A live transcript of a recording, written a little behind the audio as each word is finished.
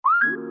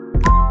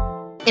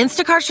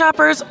Instacart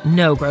shoppers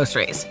know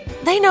groceries.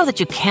 They know that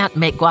you can't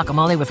make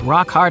guacamole with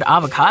rock-hard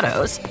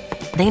avocados.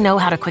 They know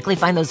how to quickly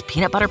find those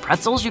peanut butter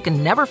pretzels you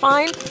can never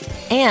find.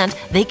 And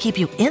they keep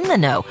you in the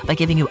know by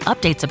giving you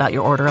updates about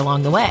your order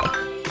along the way.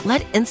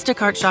 Let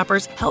Instacart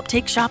shoppers help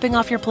take shopping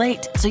off your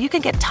plate so you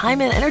can get time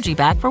and energy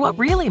back for what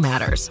really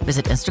matters.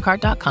 Visit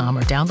instacart.com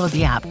or download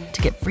the app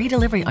to get free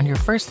delivery on your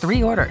first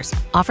 3 orders.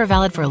 Offer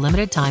valid for a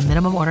limited time.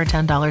 Minimum order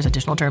 $10.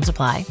 Additional terms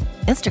apply.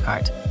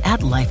 Instacart.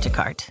 Add life to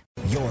cart.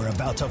 You're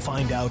about to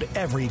find out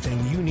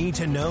everything you need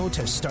to know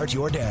to start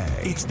your day.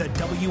 It's the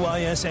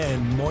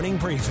WISN Morning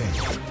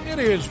Briefing. It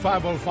is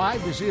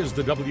 5:05. This is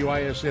the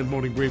WISN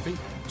Morning Briefing,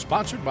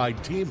 sponsored by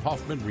Team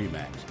Hoffman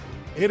Remax.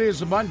 It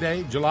is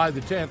Monday, July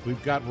the 10th.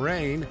 We've got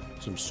rain,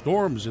 some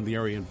storms in the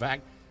area, in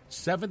fact,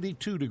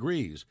 72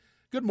 degrees.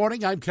 Good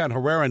morning, I'm Ken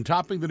Herrera, and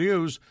topping the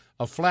news,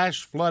 a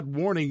flash flood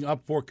warning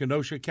up for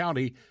Kenosha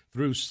County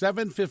through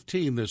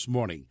 7:15 this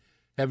morning.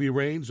 Heavy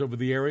rains over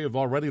the area have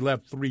already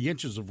left 3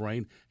 inches of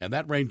rain, and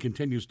that rain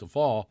continues to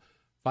fall.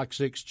 Fox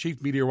 6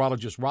 Chief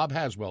Meteorologist Rob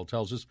Haswell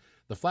tells us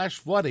the flash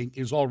flooding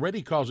is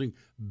already causing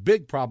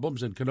big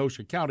problems in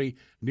Kenosha County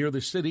near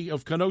the city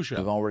of Kenosha.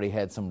 We've already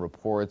had some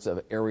reports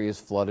of areas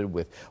flooded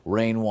with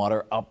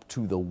rainwater up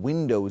to the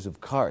windows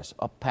of cars,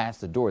 up past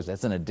the doors.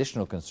 That's an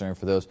additional concern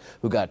for those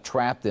who got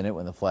trapped in it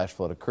when the flash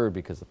flood occurred,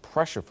 because the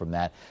pressure from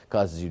that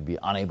causes you to be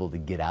unable to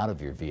get out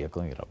of your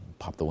vehicle. You know,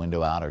 pop the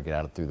window out or get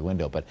out through the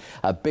window. But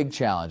a big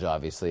challenge,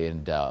 obviously.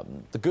 And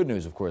the good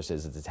news, of course,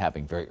 is that it's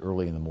happening very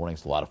early in the morning,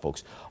 so a lot of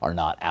folks are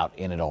not out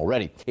in it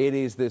already. It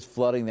is this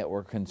flooding that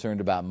we're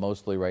concerned about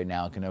mostly right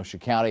now in Kenosha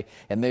County,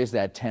 and there's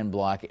that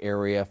 10-block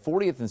area,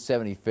 40th and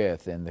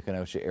 75th in the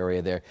Kenosha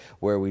area there,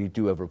 where we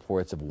do have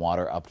reports of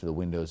water up to the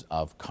windows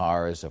of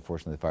cars.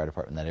 Fortunately, the fire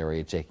department in that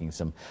area taking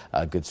some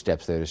good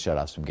steps there to shut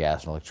off some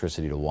gas and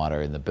electricity to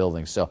water in the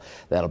building, so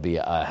that'll be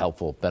a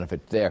helpful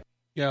benefit there.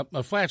 Yeah,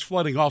 flash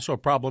flooding also a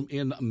problem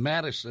in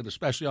Madison,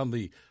 especially on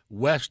the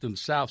west and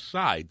south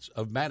sides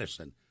of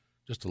Madison.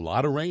 Just a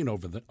lot of rain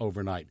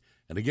overnight.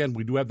 And again,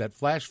 we do have that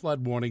flash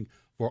flood warning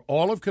for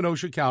all of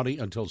Kenosha County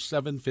until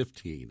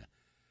 7:15.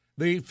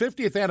 The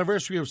 50th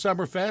anniversary of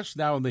Summerfest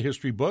now in the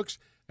history books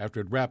after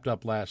it wrapped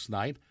up last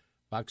night.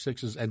 Fox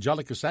 6's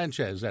Angelica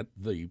Sanchez at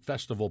the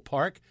festival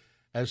park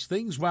as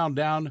things wound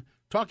down,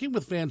 talking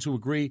with fans who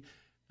agree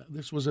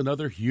this was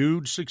another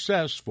huge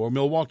success for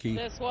Milwaukee.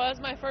 This was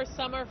my first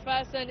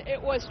Summerfest, and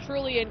it was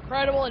truly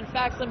incredible. In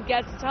fact, some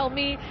guests tell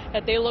me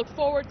that they look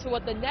forward to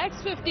what the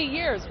next 50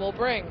 years will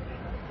bring.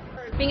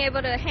 Being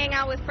able to hang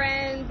out with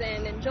friends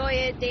and enjoy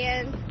it,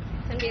 dance,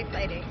 it's going to be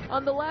exciting.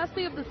 On the last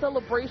day of the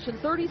celebration,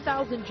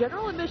 30,000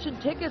 general admission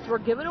tickets were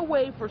given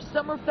away for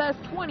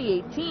Summerfest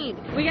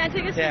 2018. We got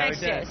tickets for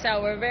next year,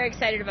 so we're very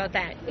excited about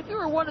that. If you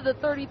were one of the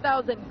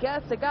 30,000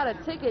 guests that got a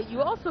ticket,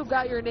 you also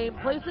got your name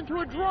placed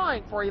into a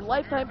drawing for a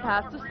lifetime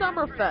pass to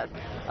Summerfest.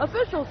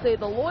 Officials say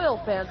the loyal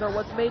fans are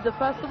what's made the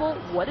festival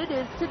what it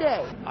is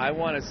today. I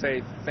want to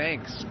say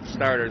thanks,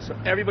 starters.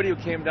 Everybody who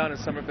came down to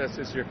Summerfest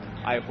this year,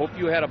 I hope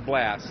you had a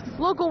blast.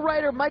 Local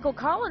writer Michael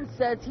Collins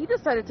says he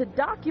decided to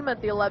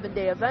document the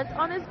 11-day event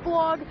on his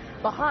blog,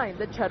 Behind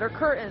the Cheddar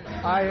Curtain.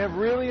 I have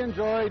really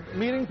enjoyed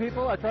meeting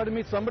people. I try to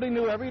meet somebody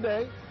new every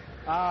day,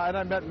 and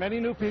I met many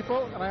new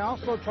people, and I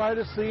also try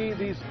to see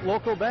these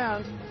local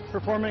bands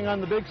performing on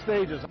the big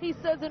stages. He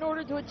says in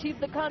order to achieve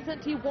the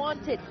content he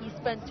wanted, he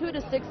spent 2 to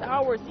 6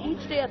 hours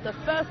each day at the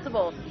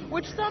festival,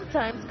 which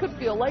sometimes could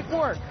feel like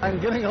work.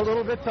 I'm getting a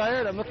little bit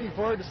tired. I'm looking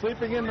forward to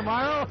sleeping in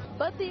tomorrow.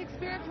 But the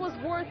experience was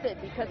worth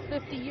it because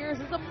 50 years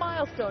is a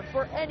milestone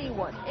for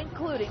anyone,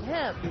 including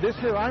him. This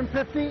year I'm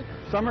 50,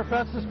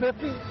 Summerfest is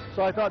 50,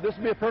 so I thought this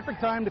would be a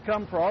perfect time to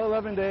come for all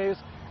 11 days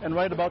and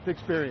write about the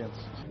experience.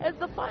 As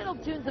the final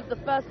tunes of the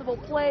festival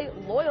play,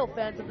 loyal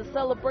fans of the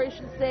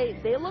celebration say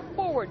they look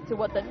forward to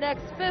what the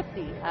next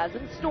 50 has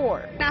in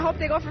store. I hope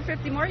they go for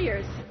 50 more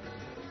years.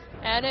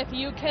 And if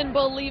you can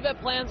believe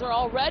it, plans are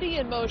already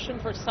in motion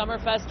for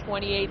Summerfest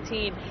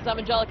 2018. I'm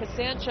Angelica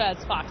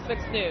Sanchez, Fox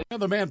 6 News.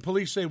 The man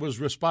police say was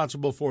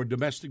responsible for a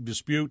domestic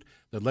dispute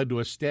that led to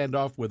a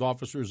standoff with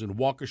officers in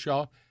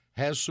Waukesha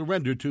has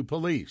surrendered to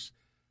police.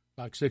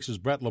 Fox 6's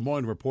Brett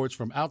Lemoyne reports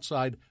from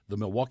outside the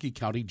Milwaukee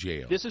County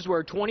Jail. This is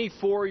where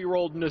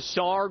 24-year-old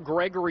Nassar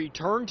Gregory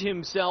turned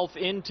himself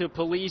into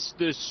police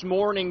this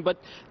morning,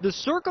 but the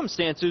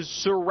circumstances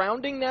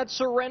surrounding that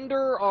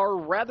surrender are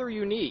rather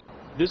unique.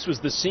 This was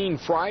the scene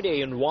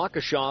Friday in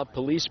Waukesha.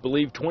 Police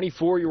believe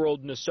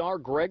 24-year-old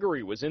Nassar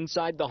Gregory was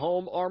inside the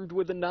home armed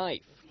with a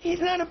knife. He's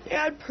not a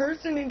bad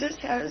person. He just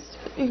has,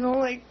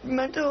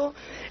 mental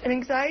and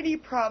anxiety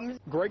problems.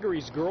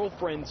 Gregory's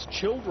girlfriend's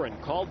children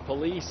called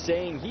police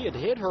saying he had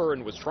hit her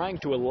and was trying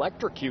to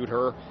electrocute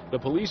her. The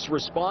police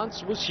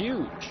response was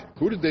huge.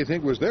 Who did they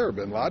think was there,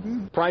 bin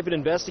Laden? Private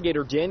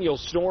investigator Daniel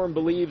Storm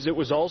believes it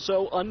was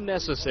also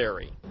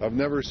unnecessary. I've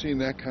never seen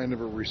that kind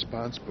of a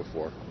response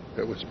before.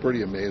 It was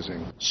pretty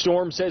amazing.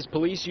 Storm says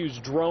police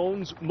used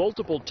drones,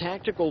 multiple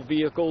tactical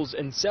vehicles,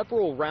 and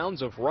several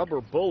rounds of rubber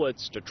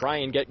bullets to try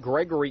and get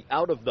Gregory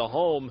out of the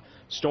home.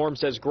 Storm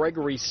says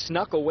Gregory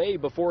snuck away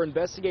before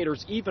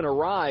investigators even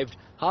arrived,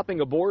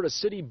 hopping aboard a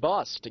city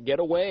bus to get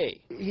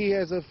away. He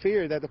has a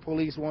fear that the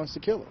police wants to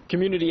kill him.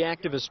 Community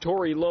activist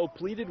Tori Lowe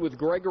pleaded with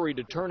Gregory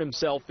to turn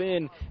himself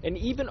in and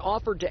even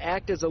offered to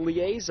act as a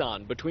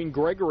liaison between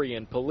Gregory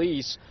and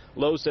police.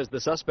 Lowe says the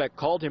suspect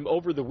called him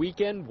over the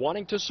weekend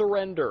wanting to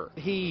surrender.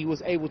 He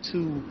was able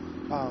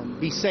to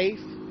be safe,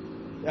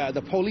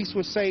 the police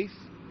were safe,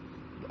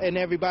 and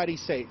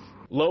everybody's safe.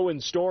 Lowe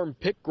and Storm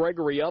picked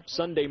Gregory up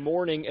Sunday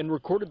morning and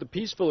recorded the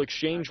peaceful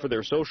exchange for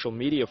their social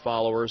media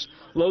followers.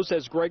 Lowe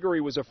says Gregory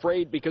was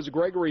afraid because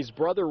Gregory's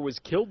brother was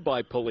killed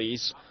by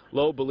police.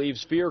 Lowe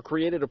believes fear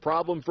created a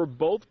problem for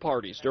both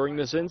parties during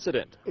this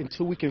incident.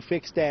 Until we can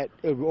fix that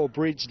or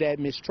bridge that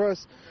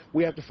mistrust,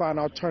 we have to find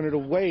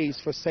alternative ways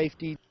for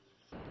safety.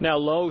 Now,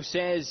 Lowe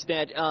says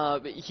that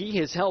he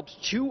has helped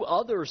two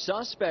other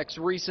suspects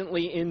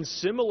recently in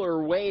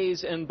similar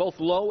ways, and both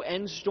Lowe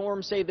and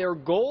Storm say their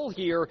goal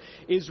here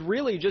is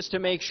really just to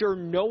make sure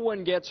no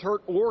one gets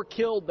hurt or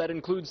killed. That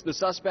includes the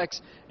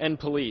suspects and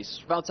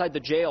police. Outside the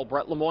jail,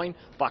 Brett Lemoyne,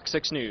 Fox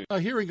 6 News. A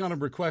hearing on a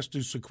request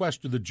to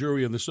sequester the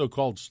jury in the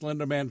so-called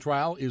Slender Man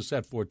trial is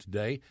set for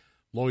today.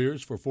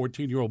 Lawyers for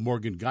 14-year-old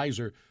Morgan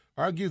Geyser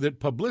argue that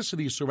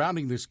publicity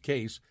surrounding this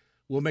case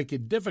will make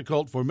it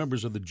difficult for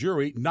members of the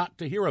jury not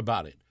to hear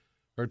about it.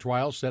 Her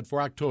trial set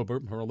for October.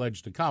 Her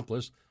alleged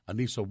accomplice,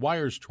 Anissa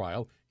Weiher's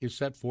trial, is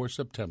set for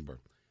September.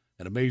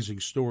 An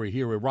amazing story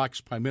here. Iraq's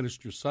Prime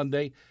Minister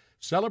Sunday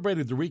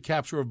celebrated the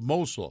recapture of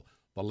Mosul,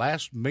 the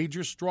last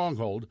major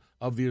stronghold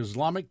of the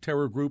Islamic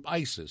terror group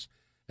ISIS,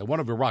 and one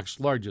of Iraq's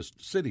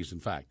largest cities, in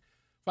fact.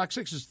 Fox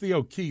 6's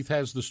Theo Keith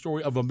has the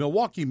story of a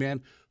Milwaukee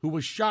man who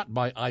was shot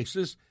by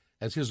ISIS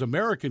as his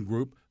American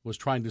group was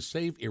trying to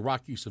save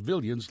Iraqi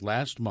civilians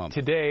last month.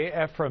 Today,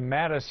 Ephraim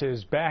Mattis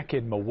is back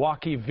in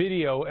Milwaukee.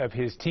 Video of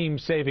his team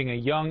saving a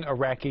young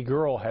Iraqi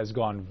girl has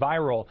gone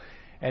viral,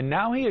 and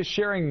now he is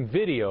sharing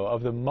video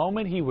of the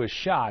moment he was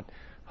shot,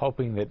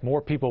 hoping that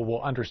more people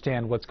will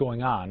understand what's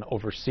going on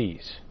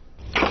overseas.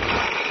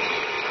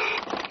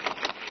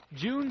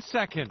 June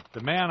 2nd,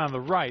 the man on the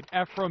right,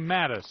 Ephraim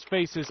Mattis,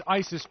 faces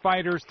ISIS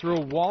fighters through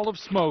a wall of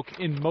smoke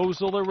in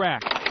Mosul,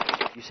 Iraq.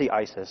 You see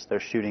ISIS, they're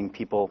shooting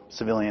people,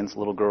 civilians,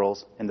 little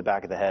girls, in the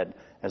back of the head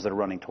as they're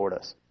running toward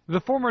us. The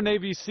former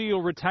Navy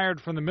SEAL retired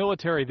from the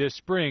military this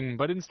spring,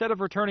 but instead of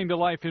returning to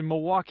life in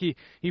Milwaukee,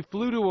 he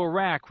flew to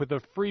Iraq with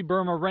the Free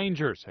Burma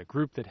Rangers, a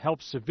group that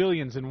helps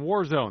civilians in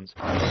war zones.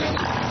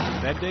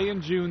 That day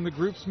in June, the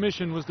group's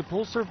mission was to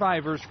pull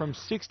survivors from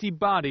 60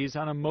 bodies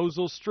on a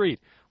Mosul street,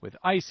 with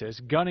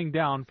ISIS gunning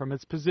down from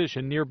its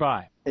position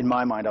nearby. In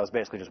my mind, I was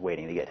basically just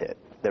waiting to get hit.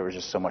 There was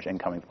just so much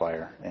incoming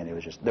fire, and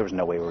there was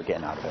no way we were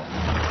getting out of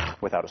it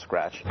without a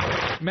scratch.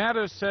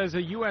 Mattis says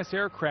a U.S.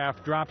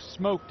 aircraft drops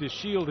smoke to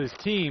shield his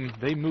team.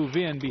 They move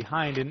in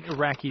behind an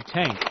Iraqi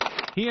tank.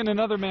 He and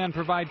another man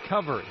provide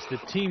cover as the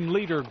team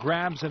leader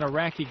grabs an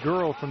Iraqi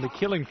girl from the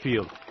killing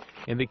field.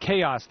 In the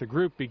chaos, the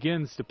group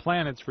begins to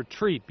plan its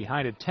retreat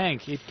behind a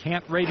tank it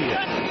can't radio.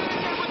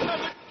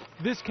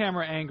 This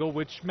camera angle,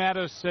 which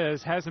Mattis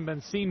says hasn't been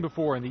seen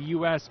before in the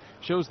U.S.,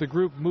 shows the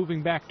group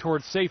moving back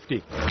towards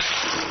safety.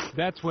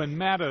 That's when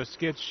Mattis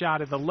gets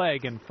shot in the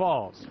leg and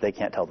falls. They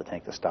can't tell the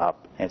tank to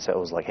stop, and so it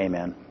was like, hey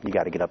man, you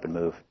got to get up and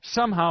move.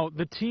 Somehow,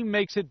 the team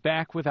makes it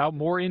back without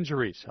more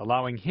injuries,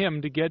 allowing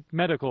him to get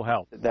medical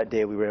help. That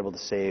day, we were able to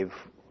save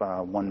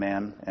one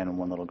man and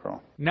one little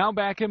girl. Now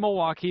back in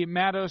Milwaukee,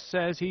 Mattis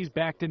says he's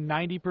back to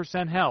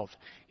 90% health.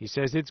 He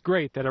says it's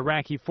great that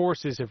Iraqi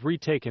forces have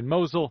retaken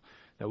Mosul,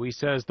 though he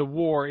says the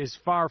war is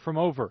far from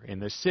over in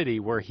the city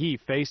where he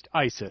faced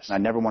ISIS. I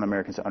never want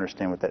Americans to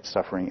understand what that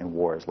suffering in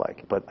war is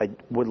like, but I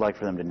would like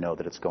for them to know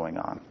that it's going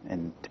on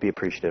and to be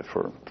appreciative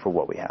for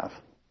what we have.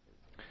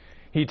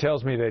 He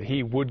tells me that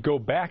he would go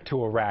back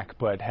to Iraq,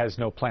 but has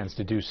no plans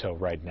to do so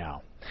right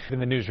now. In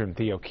the newsroom,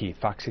 Theo Keith,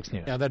 Fox 6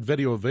 News. Yeah, that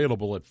video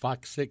available at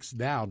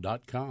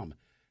fox6now.com.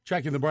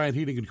 Checking the Bryant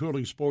Heating and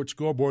Cooling Sports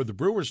scoreboard, the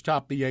Brewers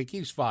top the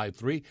Yankees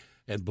 5-3,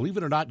 and believe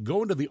it or not,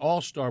 go into the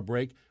All-Star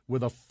break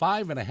with a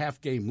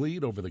 5.5-game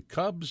lead over the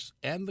Cubs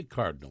and the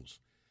Cardinals.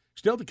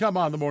 Still to come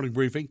on the morning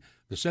briefing,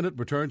 the Senate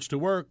returns to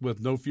work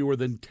with no fewer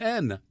than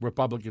 10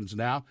 Republicans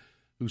now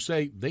who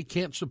say they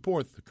can't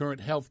support the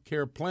current health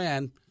care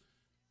plan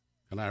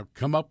and I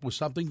come up with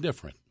something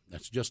different.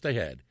 That's just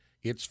ahead.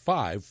 It's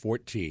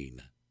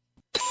 5:14.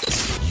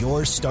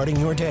 You're starting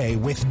your day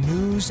with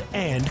news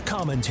and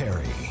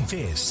commentary.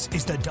 This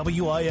is the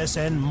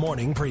WISN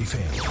Morning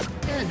Briefing.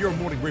 And your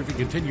morning briefing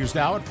continues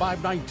now at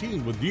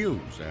 5:19 with news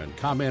and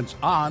comments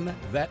on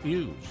that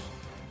news.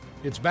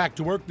 It's back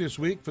to work this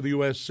week for the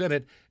U.S.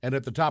 Senate, and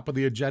at the top of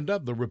the agenda,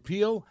 the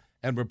repeal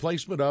and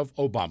replacement of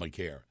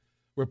Obamacare.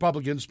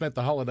 Republicans spent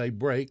the holiday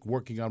break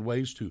working on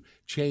ways to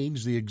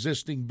change the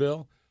existing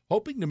bill,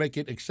 hoping to make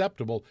it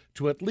acceptable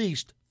to at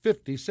least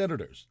 50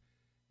 senators.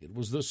 It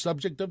was the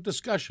subject of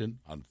discussion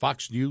on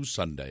Fox News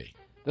Sunday.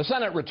 The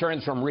Senate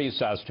returns from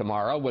recess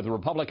tomorrow, with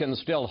Republicans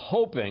still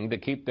hoping to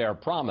keep their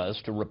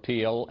promise to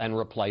repeal and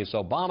replace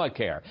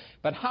Obamacare.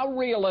 But how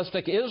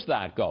realistic is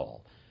that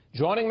goal?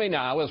 Joining me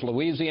now is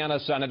Louisiana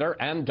Senator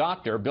and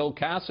Dr. Bill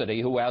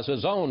Cassidy, who has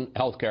his own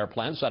health care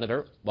plan.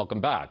 Senator, welcome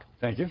back.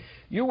 Thank you.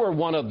 You were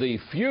one of the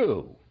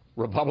few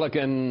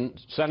Republican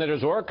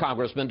senators or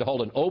congressmen to hold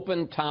an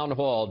open town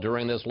hall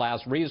during this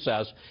last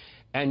recess,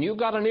 and you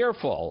got an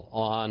earful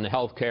on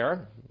health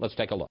care. Let's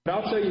take a look.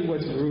 I'll tell you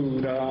what's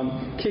rude.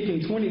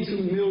 Kicking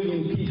 22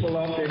 million people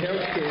off their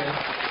health care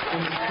in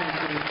this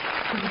country.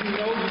 You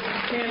know you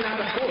cannot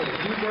afford it.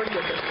 You worked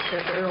at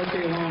the Earl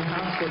K. Long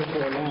Hospital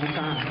for a long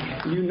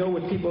time. You know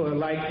what people are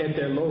like at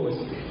their lowest.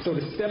 So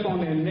to step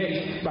on their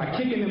necks by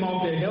kicking them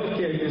off their health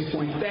care at this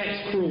point,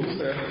 that's cruel,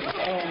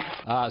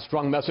 sir.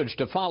 Strong message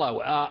to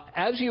follow.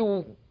 As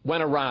you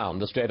went around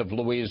the state of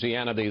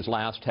Louisiana these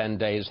last 10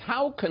 days,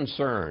 how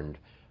concerned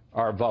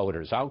are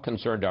voters? How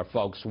concerned are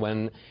folks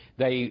when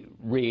they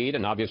read,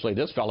 and obviously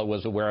this fellow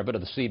was aware of it,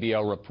 of the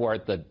CBO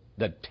report that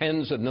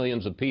tens of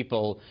millions of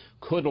people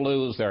could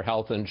lose their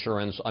health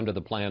insurance under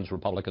the plans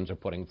Republicans are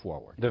putting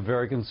forward? They're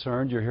very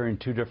concerned. You're hearing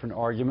two different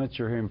arguments.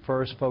 You're hearing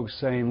first folks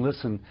saying,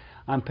 listen,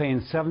 I'm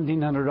paying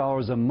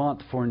 $1,700 a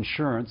month for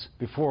insurance.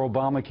 Before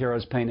Obamacare, I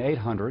was paying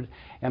 $800,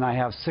 and I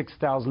have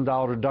 $6,000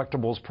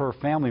 deductibles per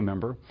family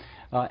member.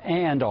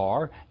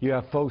 You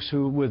have folks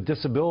who, with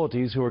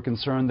disabilities, who are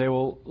concerned they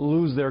will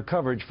lose their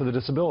coverage for the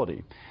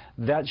disability.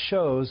 That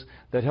shows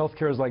that health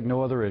care is like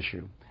no other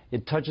issue.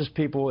 It touches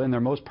people in their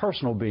most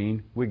personal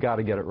being. We got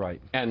to get it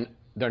right. And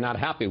they're not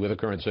happy with the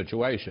current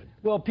situation.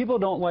 Well, people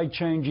don't like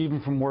change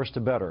even from worse to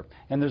better.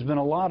 And there's been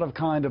a lot of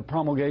kind of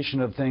promulgation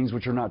of things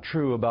which are not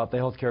true about the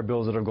health care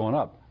bills that are going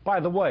up. By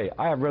the way,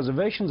 I have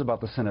reservations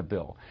about the Senate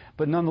bill,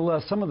 but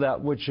nonetheless, some of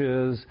that which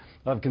is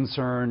of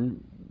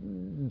concern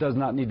does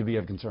not need to be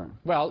of concern.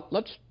 Well,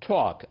 let's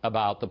talk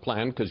about the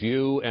plan, because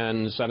you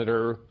and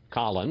Senator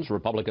Collins,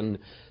 Republican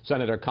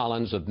Senator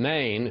Collins of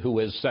Maine, who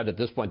has said at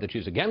this point that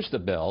she's against the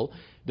bill,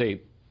 the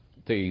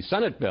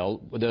Senate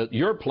bill,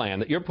 your plan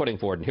that you're putting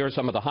forward, and here are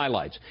some of the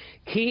highlights.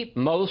 Keep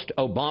most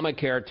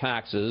Obamacare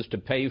taxes to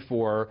pay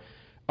for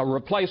a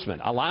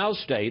replacement. Allow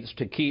states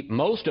to keep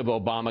most of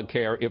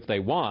Obamacare if they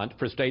want.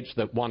 For states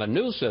that want a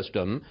new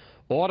system,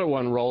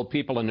 auto-enroll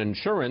people in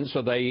insurance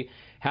so they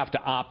have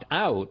to opt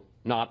out,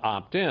 not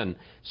opt in.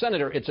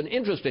 Senator, it's an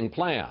interesting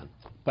plan,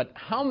 but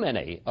how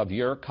many of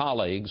your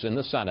colleagues in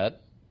the Senate,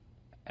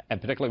 and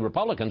particularly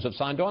Republicans, have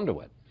signed on to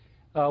it?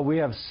 We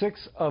have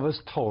 6 of us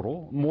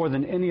total, more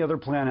than any other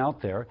plan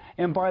out there.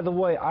 And by the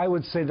way, I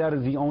would say that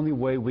is the only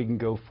way we can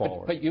go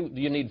forward. But you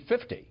need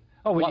 50.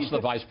 Plus the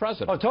vice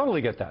president. Oh,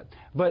 totally get that.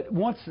 But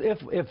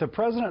if the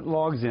president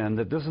logs in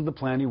that this is the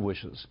plan he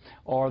wishes,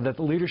 or that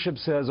the leadership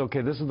says,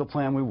 okay, this is the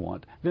plan we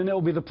want, then it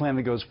will be the plan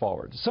that goes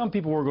forward. Some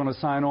people were going to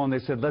sign on. They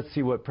said, let's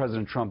see what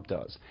President Trump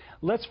does.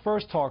 Let's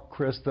first talk,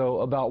 Chris,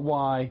 though, about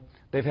why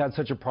they've had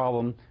such a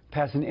problem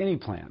passing any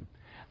plan.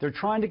 They're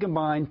trying to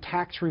combine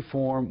tax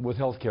reform with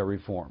health care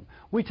reform.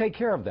 We take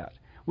care of that.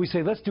 We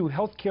say, let's do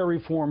health care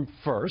reform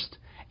first,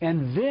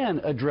 and then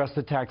address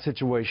the tax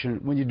situation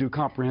when you do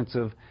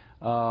comprehensive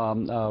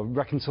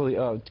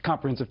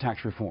comprehensive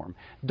tax reform.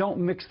 Don't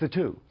mix the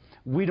two.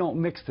 We don't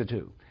mix the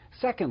two.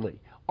 Secondly,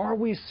 are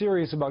we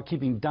serious about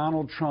keeping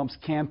Donald Trump's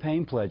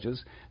campaign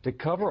pledges to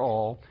cover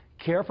all,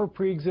 care for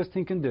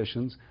pre-existing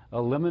conditions,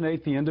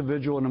 eliminate the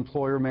individual and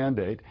employer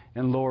mandate,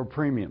 and lower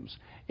premiums?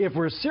 If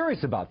we're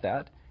serious about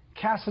that,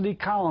 Cassidy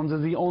Collins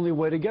is the only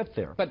way to get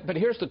there. But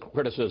here's the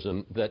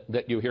criticism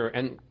that you hear,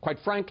 and quite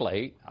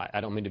frankly, I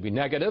don't mean to be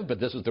negative, but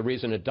this is the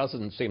reason it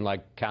doesn't seem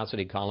like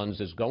Cassidy Collins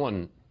is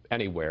going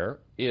anywhere,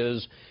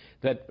 is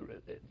that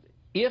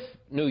if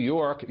New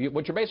York,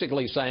 what you're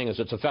basically saying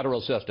is it's a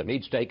federal system.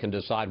 Each state can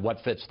decide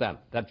what fits them.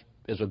 That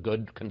is a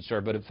good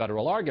conservative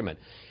federal argument.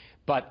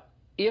 But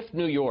if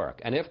New York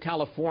and if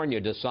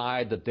California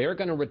decide that they're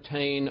going to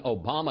retain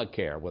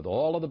Obamacare with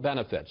all of the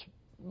benefits,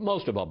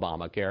 most of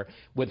Obamacare,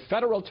 with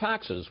federal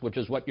taxes, which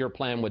is what your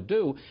plan would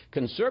do,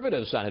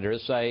 conservative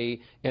senators say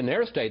in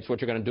their states,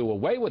 what you're going to do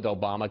away with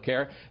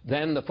Obamacare,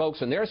 then the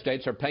folks in their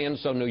states are paying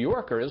so New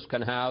Yorkers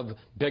can have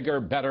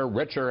bigger, better,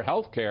 richer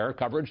health care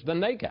coverage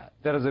than they get.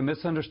 That is a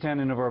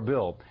misunderstanding of our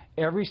bill.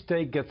 Every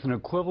state gets an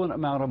equivalent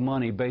amount of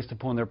money based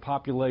upon their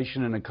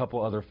population and a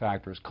couple other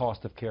factors,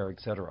 cost of care,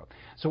 etc.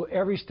 So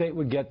every state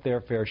would get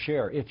their fair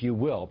share, if you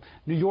will.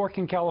 New York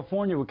and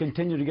California would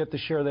continue to get the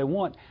share they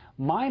want,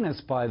 minus,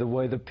 by the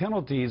way, the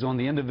penalties on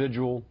the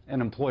individual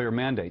and employer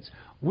mandates.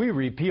 We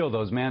repeal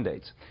those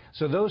mandates.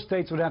 So those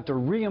states would have to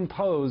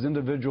reimpose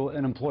individual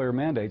and employer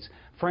mandates.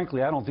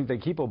 Frankly, I don't think they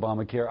keep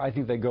Obamacare. I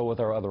think they go with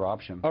our other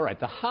option. All right.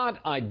 The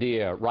hot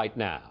idea right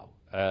now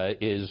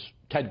is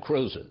Ted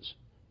Cruz's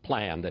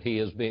plan that he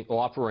is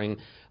offering,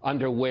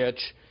 under which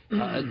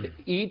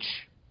each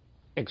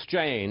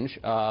exchange,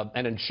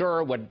 an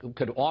insurer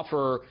could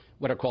offer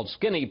what are called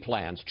skinny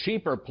plans,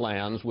 cheaper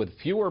plans with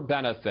fewer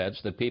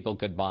benefits that people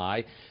could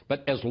buy,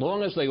 but as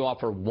long as they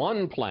offer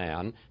one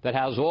plan that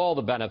has all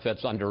the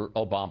benefits under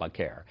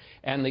Obamacare.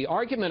 And the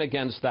argument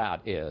against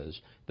that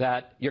is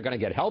that you're going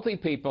to get healthy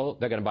people,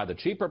 they're going to buy the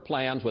cheaper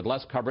plans with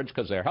less coverage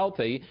because they're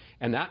healthy,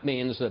 and that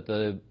means that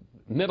the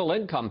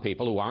middle-income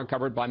people who aren't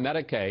covered by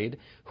Medicaid,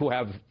 who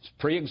have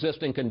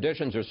pre-existing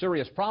conditions or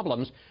serious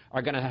problems,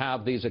 are going to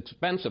have these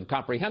expensive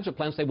comprehensive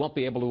plans they won't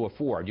be able to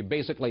afford. You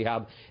basically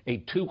have a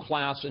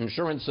two-class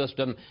insurance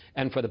system,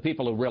 and for the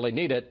people who really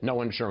need it,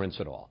 no insurance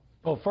at all.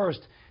 Well,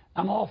 first,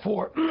 I'm all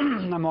for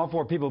I'm all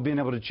for people being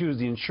able to choose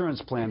the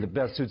insurance plan that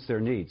best suits their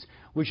needs.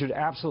 We should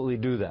absolutely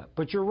do that.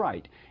 But you're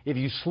right. If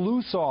you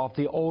sluice off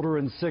the older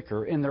and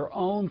sicker in their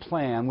own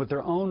plan with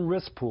their own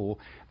risk pool,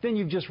 then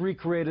you've just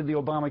recreated the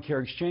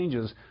Obamacare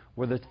exchanges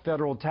where the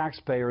federal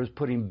taxpayer is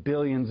putting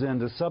billions in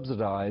to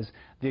subsidize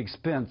the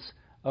expense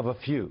of a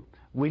few.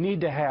 We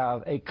need to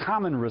have a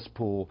common risk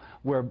pool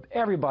where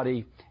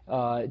everybody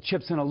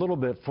chips in a little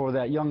bit for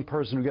that young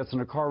person who gets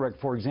in a car wreck,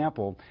 for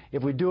example.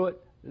 If we do it,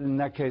 in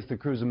that case, the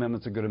Cruz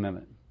Amendment's a good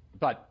amendment.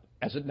 But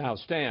as it now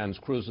stands,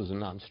 Cruz is a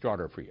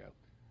non-starter for you.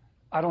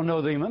 I don't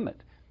know the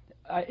amendment.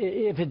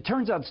 If it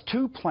turns out it's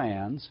two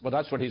plans... Well,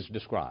 that's what he's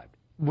described.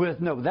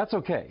 No, that's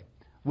okay.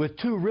 With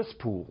two risk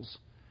pools,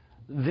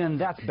 then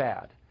that's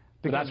bad.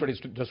 But that's what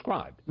he's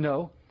described.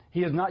 No.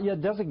 He has not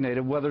yet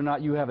designated whether or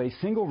not you have a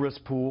single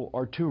risk pool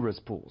or two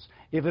risk pools.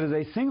 If it is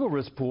a single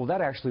risk pool, that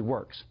actually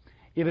works.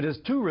 If it is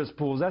two risk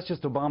pools, that's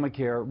just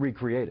Obamacare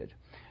recreated.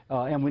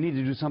 And we need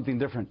to do something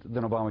different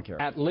than Obamacare.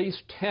 At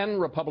least 10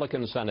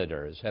 Republican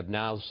senators have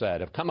now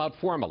said, have come out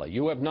formally,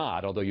 you have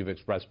not, although you've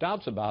expressed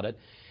doubts about it,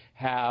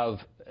 have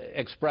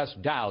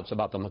expressed doubts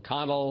about the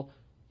McConnell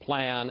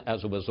plan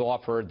as it was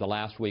offered the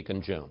last week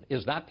in June.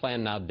 Is that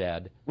plan now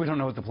dead? We don't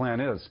know what the plan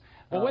is.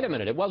 Well, wait a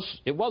minute. It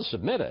was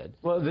submitted.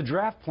 Well, the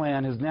draft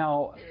plan has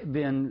now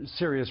been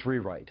serious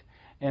rewrite.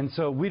 And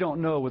so we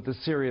don't know what the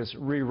serious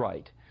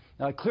rewrite.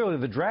 Clearly,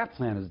 the draft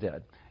plan is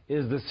dead.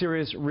 Is the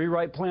serious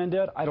rewrite plan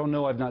dead? I don't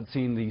know. I've not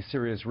seen the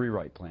serious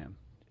rewrite plan.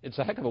 It's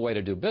a heck of a way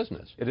to do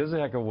business. It is a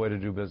heck of a way to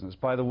do business.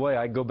 By the way,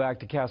 I go back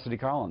to Cassidy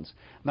Collins.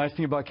 Nice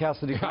thing about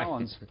Cassidy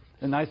Collins,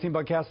 the nice thing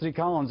about Cassidy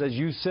Collins, as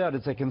you said,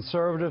 it's a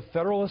conservative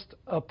federalist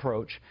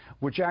approach,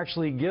 which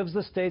actually gives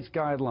the states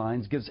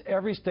guidelines, gives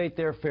every state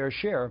their fair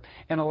share,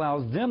 and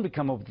allows them to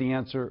come up with the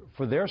answer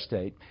for their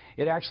state.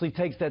 It actually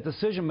takes that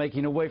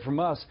decision-making away from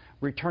us,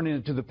 returning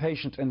it to the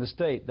patient and the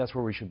state. That's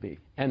where we should be.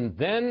 And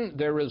then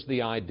there is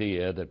the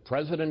idea that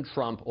President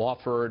Trump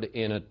offered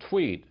in a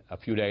tweet a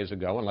few days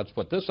ago, and let's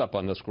put this up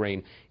on the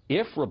screen,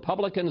 if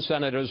Republican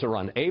senators are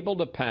unable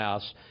to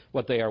pass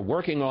what they are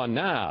working on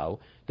now,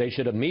 they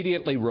should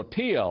immediately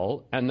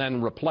repeal and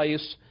then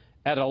replace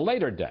at a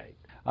later date.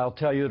 I'll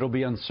tell you, it'll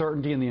be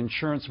uncertainty in the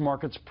insurance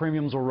markets.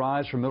 Premiums will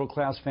rise for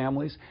middle-class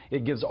families.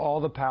 It gives all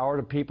the power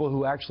to people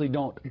who actually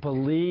don't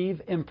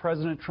believe in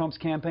President Trump's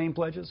campaign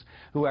pledges,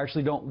 who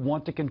actually don't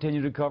want to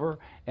continue to cover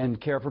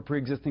and care for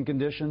pre-existing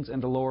conditions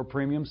and to lower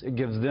premiums. It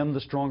gives them the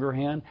stronger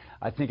hand.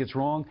 I think it's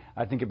wrong.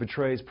 I think it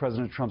betrays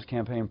President Trump's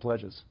campaign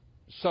pledges.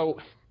 So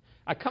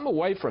I come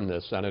away from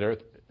this, Senator,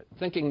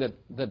 thinking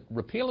that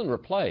repeal and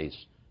replace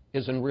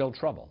is in real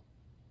trouble.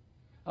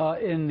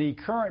 In the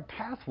current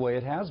pathway,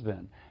 it has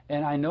been.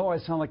 And I know I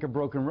sound like a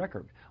broken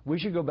record. We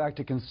should go back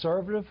to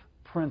conservative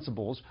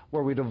principles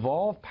where we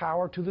devolve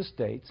power to the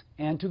states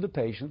and to the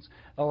patients,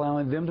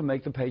 allowing them to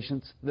make the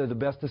patients the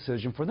best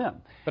decision for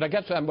them. But I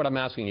guess what I'm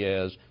asking you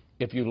is,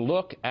 if you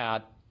look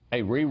at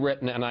a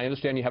rewritten, and I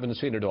understand you haven't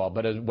seen it all,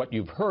 but as what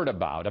you've heard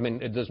about, I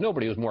mean, there's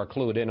nobody who's more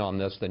clued in on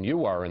this than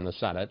you are in the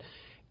Senate.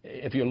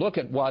 If you look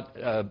at what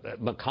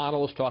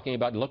McConnell is talking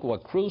about, look at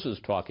what Cruz is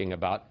talking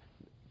about,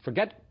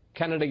 forget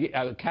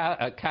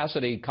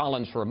Cassidy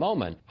Collins for a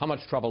moment, how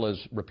much trouble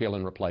is repeal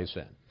and replace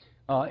in?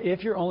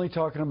 If you're only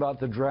talking about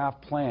the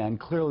draft plan,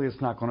 clearly it's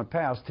not going to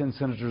pass. 10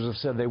 senators have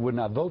said they would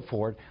not vote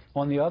for it.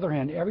 On the other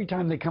hand, every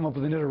time they come up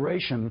with an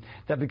iteration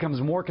that becomes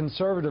more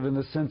conservative in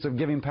the sense of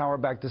giving power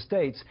back to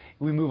states,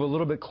 we move a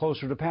little bit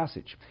closer to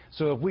passage.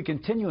 So if we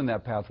continue in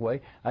that pathway,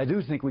 I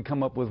do think we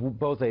come up with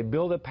both a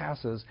bill that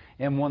passes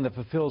and one that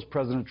fulfills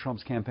President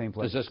Trump's campaign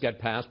pledge. Does this get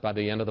passed by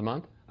the end of the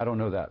month? I don't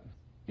know that.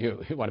 You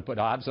want to put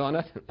odds on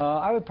it?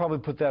 I would probably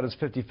put that as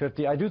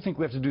 50-50. I do think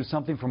we have to do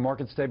something for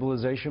market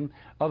stabilization.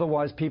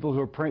 Otherwise, people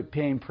who are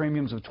paying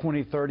premiums of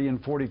 $20,000, $30,000,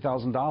 and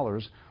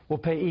 $40,000 will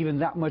pay even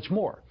that much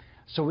more.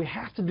 So we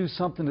have to do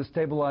something to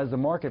stabilize the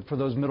market for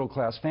those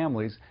middle-class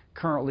families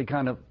currently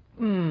kind of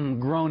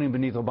groaning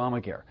beneath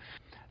Obamacare.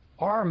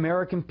 Our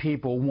American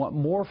people want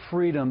more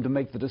freedom to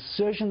make the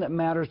decision that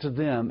matters to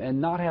them and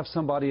not have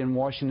somebody in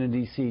Washington,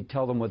 D.C.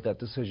 tell them what that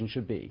decision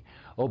should be.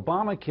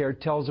 Obamacare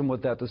tells them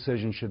what that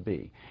decision should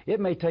be. It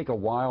may take a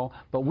while,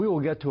 but we will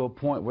get to a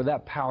point where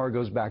that power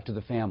goes back to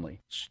the family.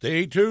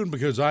 Stay tuned,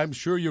 because I'm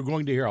sure you're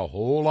going to hear a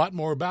whole lot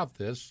more about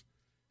this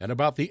and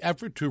about the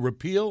effort to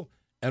repeal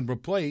and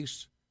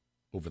replace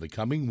over the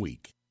coming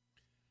week.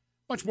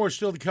 Much more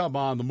still to come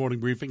on the morning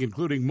briefing,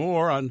 including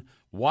more on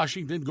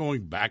Washington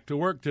going back to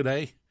work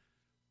today.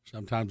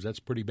 Sometimes that's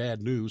pretty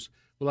bad news.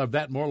 We'll have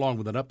that more along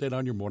with an update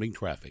on your morning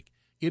traffic.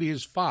 It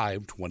is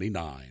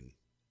 5:29.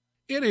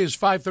 It is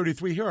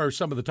 5:33. Here are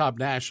some of the top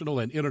national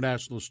and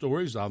international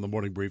stories on the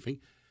morning briefing.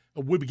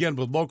 We begin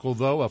with local,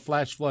 though. A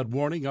flash flood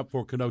warning up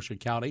for Kenosha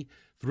County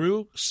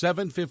through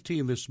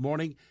 7:15 this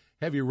morning.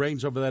 Heavy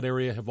rains over that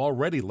area have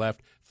already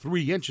left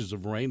 3 inches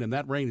of rain, and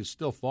that rain is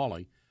still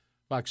falling.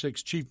 Fox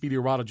 6 Chief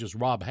Meteorologist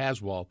Rob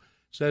Haswell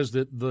says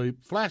that the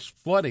flash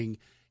flooding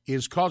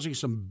is causing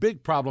some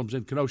big problems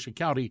in Kenosha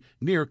County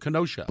near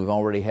Kenosha. We've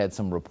already had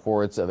some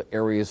reports of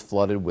areas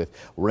flooded with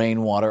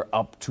rainwater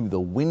up to the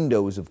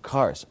windows of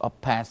cars,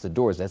 up past the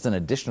doors. That's an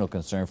additional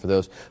concern for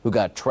those who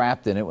got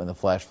trapped in it when the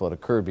flash flood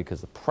occurred, because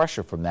the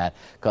pressure from that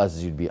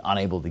causes you to be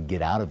unable to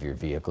get out of your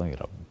vehicle. You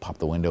got to pop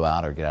the window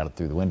out or get out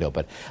through the window.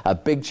 But a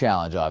big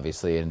challenge,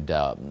 obviously. And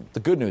the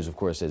good news, of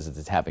course, is that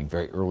it's happening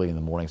very early in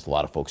the morning, so a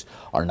lot of folks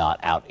are not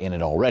out in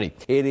it already.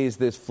 It is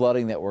this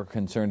flooding that we're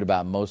concerned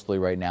about mostly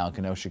right now in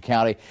Kenosha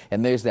County.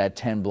 And there's that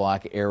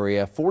 10-block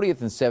area,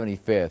 40th and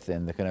 75th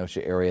in the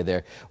Kenosha area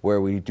there,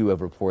 where we do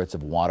have reports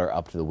of water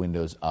up to the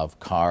windows of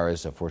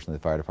cars. Fortunately,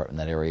 the fire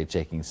department in that area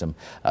taking some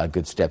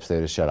good steps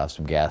there to shut off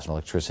some gas and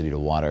electricity to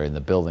water in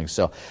the building.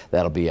 So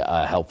that'll be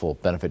a helpful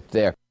benefit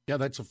there. Yeah,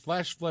 that's a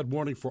flash flood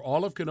warning for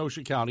all of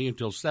Kenosha County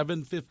until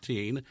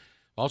 7:15.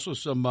 Also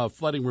some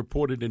flooding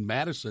reported in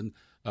Madison,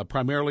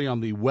 primarily on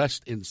the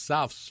west and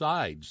south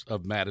sides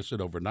of Madison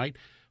overnight.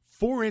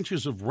 4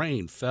 inches of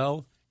rain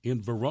fell in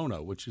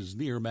Verona, which is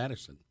near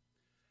Madison.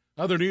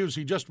 Other news,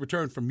 he just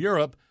returned from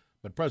Europe,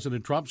 but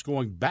President Trump's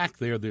going back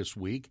there this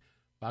week.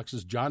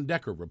 Fox's John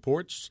Decker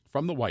reports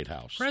from the White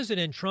House.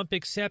 President Trump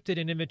accepted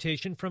an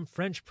invitation from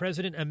French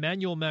President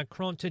Emmanuel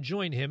Macron to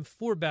join him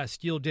for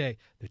Bastille Day.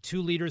 The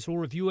two leaders will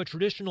review a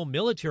traditional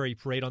military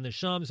parade on the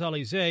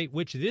Champs-Élysées,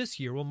 which this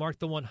year will mark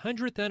the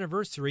 100th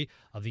anniversary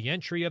of the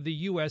entry of the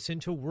U.S.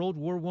 into World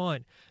War I.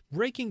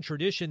 Breaking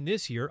tradition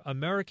this year,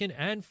 American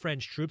and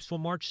French troops will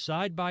march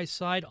side by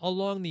side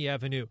along the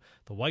avenue.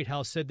 The White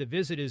House said the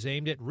visit is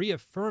aimed at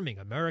reaffirming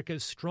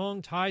America's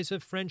strong ties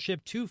of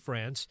friendship to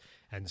France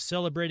and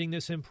celebrating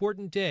this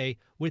important day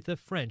with the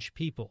French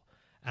people.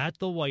 At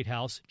the White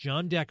House,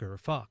 John Decker,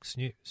 Fox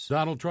News.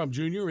 Donald Trump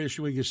Jr.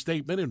 issuing a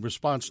statement in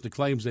response to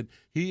claims that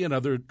he and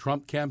other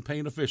Trump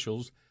campaign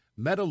officials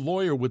met a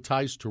lawyer with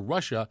ties to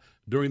Russia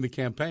during the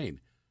campaign.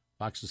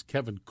 Fox's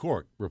Kevin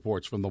Cork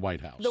reports from the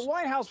White House. The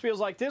White House feels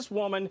like this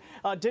woman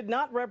did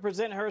not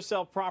represent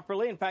herself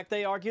properly. In fact,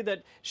 they argue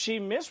that she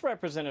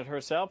misrepresented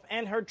herself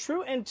and her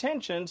true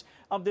intentions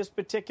of this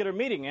particular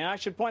meeting. And I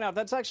should point out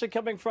that's actually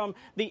coming from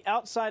the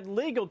outside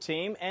legal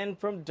team and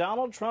from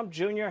Donald Trump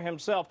Jr.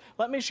 himself.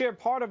 Let me share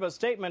part of a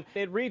statement.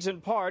 It reads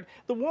in part,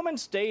 the woman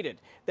stated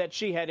that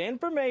she had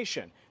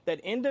information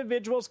that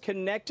individuals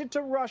connected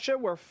to Russia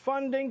were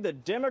funding the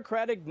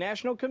Democratic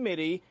National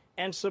Committee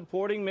and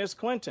supporting Ms.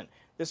 Clinton.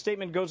 The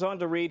statement goes on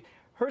to read,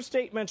 her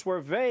statements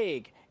were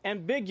vague,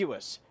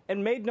 ambiguous,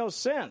 and made no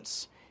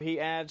sense. He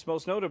adds,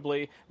 most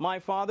notably, my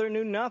father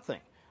knew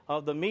nothing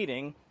of the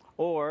meeting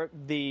or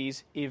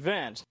these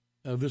events.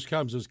 This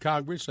comes as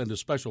Congress and a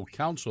special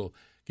counsel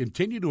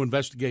continue to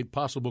investigate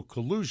possible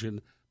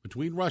collusion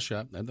between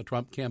Russia and the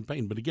Trump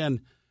campaign. But again,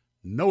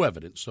 no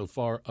evidence so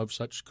far of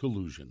such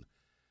collusion.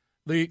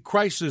 The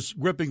crisis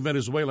gripping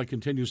Venezuela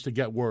continues to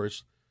get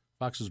worse.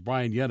 Fox's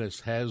Brian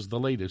Yennis has the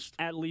latest.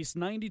 At least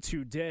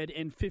 92 dead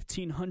and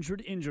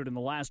 1,500 injured in the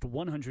last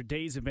 100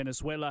 days in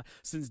Venezuela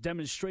since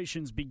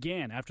demonstrations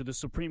began after the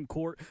Supreme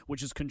Court,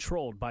 which is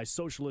controlled by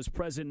Socialist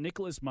President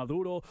Nicolas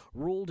Maduro,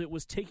 ruled it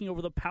was taking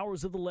over the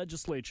powers of the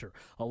legislature.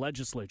 A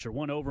legislature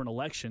won over in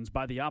elections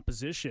by the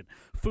opposition.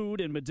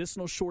 Food and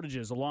medicinal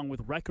shortages, along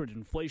with record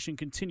inflation,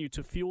 continue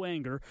to fuel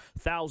anger.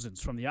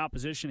 Thousands from the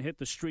opposition hit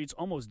the streets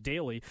almost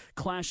daily,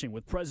 clashing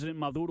with President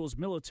Maduro's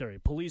military,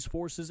 police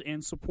forces,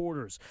 and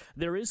supporters.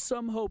 There is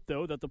some hope,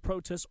 though, that the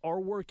protests are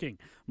working.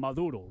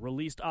 Maduro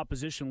released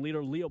opposition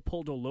leader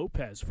Leopoldo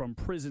Lopez from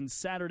prison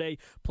Saturday,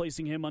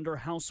 placing him under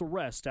house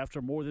arrest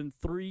after more than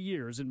 3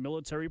 years in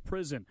military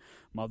prison.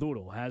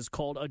 Maduro has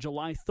called a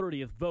July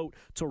 30th vote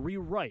to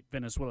rewrite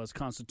Venezuela's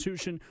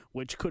constitution,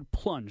 which could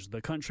plunge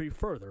the country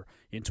further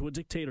into a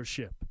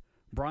dictatorship.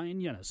 Brian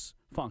Yennis,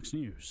 Fox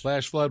News.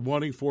 Flash flood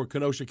warning for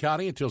Kenosha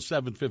County until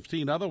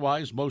 7:15.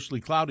 Otherwise,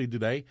 mostly cloudy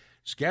today.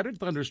 Scattered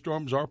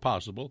thunderstorms are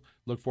possible.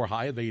 Look for a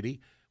high of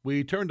 80.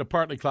 We turn to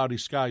partly cloudy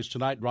skies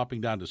tonight,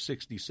 dropping down to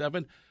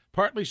 67.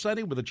 Partly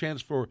sunny with a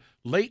chance for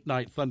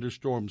late-night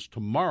thunderstorms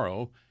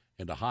tomorrow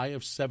and a high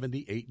of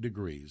 78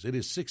 degrees. It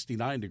is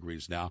 69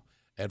 degrees now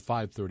at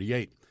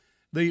 5:38.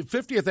 The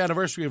 50th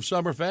anniversary of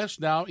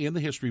Summerfest now in the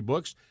history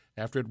books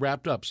after it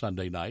wrapped up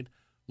Sunday night.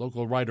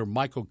 Local writer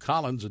Michael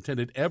Collins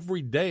attended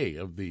every day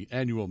of the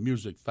annual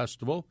music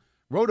festival,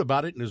 wrote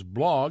about it in his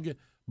blog,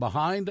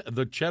 Behind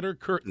the Cheddar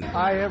Curtain.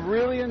 I have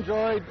really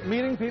enjoyed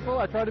meeting people.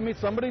 I try to meet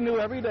somebody new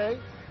every day,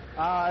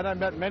 and I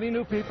met many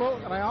new people,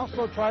 and I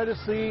also try to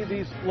see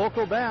these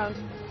local bands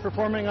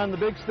performing on the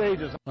big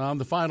stages. On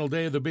the final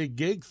day of the big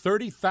gig,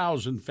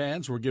 30,000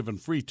 fans were given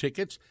free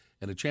tickets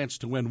and a chance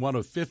to win one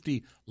of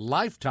 50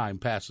 lifetime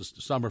passes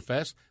to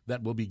Summerfest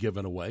that will be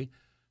given away.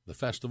 The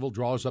festival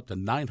draws up to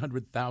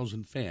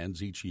 900,000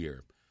 fans each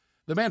year.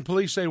 The man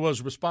police say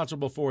was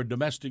responsible for a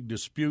domestic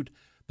dispute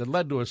that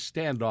led to a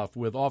standoff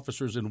with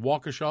officers in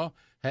Waukesha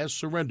has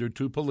surrendered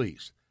to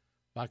police.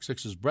 Fox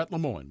 6's Brett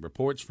Lemoyne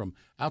reports from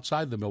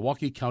outside the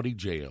Milwaukee County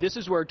Jail. This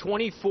is where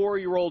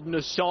 24-year-old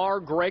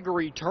Nassar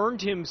Gregory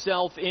turned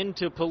himself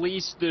into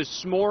police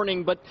this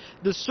morning, but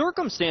the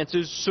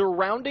circumstances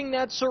surrounding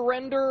that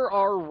surrender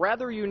are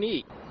rather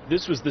unique.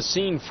 This was the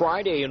scene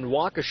Friday in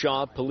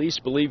Waukesha. Police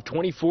believe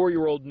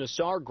 24-year-old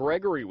Nassar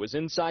Gregory was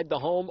inside the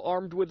home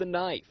armed with a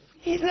knife.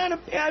 He's not a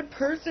bad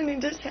person. He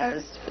just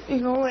has,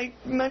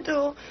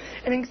 mental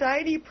and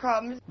anxiety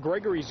problems.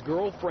 Gregory's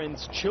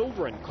girlfriend's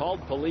children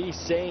called police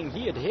saying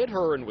he had hit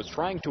her and was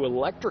trying to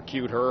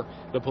electrocute her.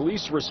 The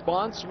police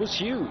response was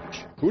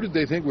huge. Who did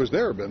they think was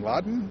there, bin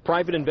Laden?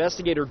 Private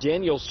investigator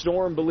Daniel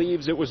Storm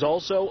believes it was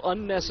also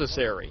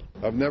unnecessary.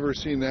 I've never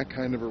seen that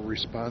kind of a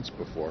response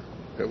before.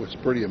 It was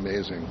pretty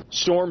amazing.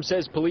 Storm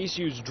says police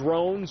used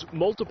drones,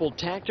 multiple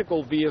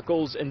tactical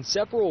vehicles, and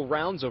several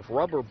rounds of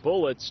rubber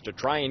bullets to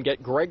try and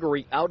get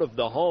Gregory out of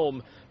the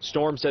home.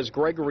 Storm says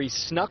Gregory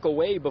snuck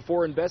away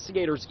before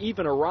investigators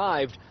even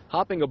arrived,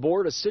 hopping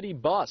aboard a city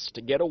bus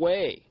to get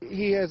away.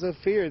 He has a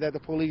fear that the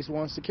police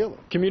wants to kill him.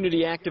 Community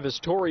activist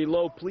Tori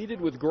Lowe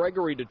pleaded with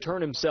Gregory to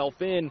turn himself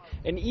in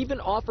and even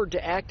offered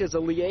to act as a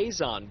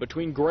liaison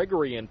between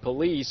Gregory and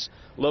police.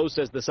 Lowe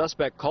says the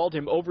suspect called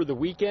him over the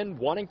weekend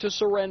wanting to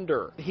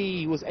surrender.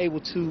 He was able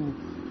to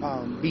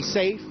be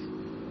safe,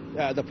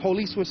 the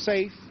police were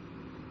safe,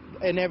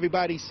 and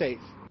everybody's safe.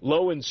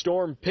 Lowe and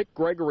Storm picked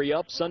Gregory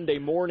up Sunday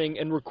morning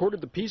and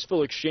recorded the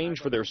peaceful exchange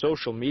for their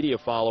social media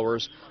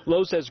followers.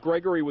 Lowe says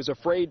Gregory was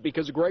afraid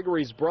because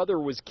Gregory's brother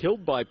was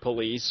killed by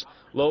police.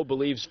 Lowe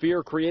believes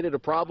fear created a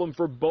problem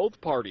for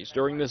both parties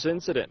during this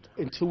incident.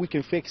 Until we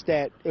can fix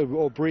that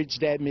or bridge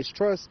that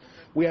mistrust,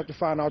 we have to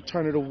find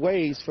alternative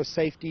ways for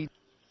safety.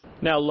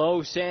 Now,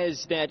 Lowe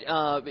says that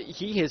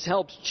he has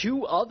helped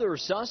two other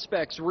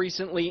suspects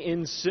recently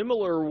in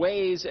similar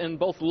ways, and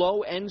both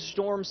Lowe and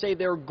Storm say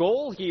their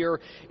goal here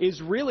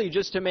is really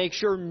just to make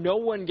sure no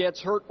one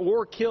gets hurt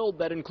or killed.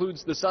 That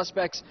includes the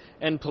suspects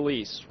and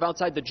police.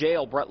 Outside the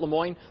jail, Brett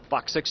Lemoyne,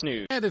 Fox 6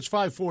 News. And it's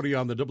 5:40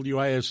 on the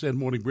WISN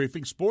Morning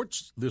Briefing.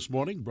 Sports this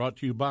morning brought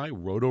to you by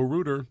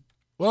Roto-Rooter.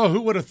 Well,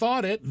 who would have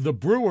thought it? The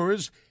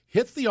Brewers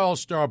hit the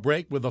All-Star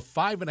break with a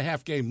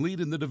 5.5-game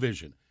lead in the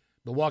division.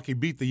 Milwaukee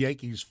beat the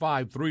Yankees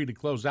 5-3 to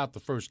close out the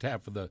first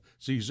half of the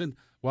season,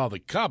 while the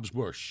Cubs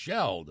were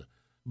shelled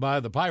by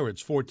the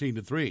Pirates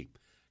 14-3.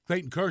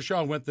 Clayton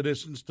Kershaw went the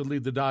distance to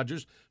lead the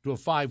Dodgers to a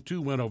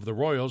 5-2 win over the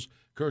Royals.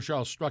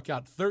 Kershaw struck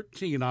out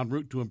 13 en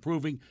route to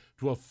improving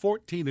to a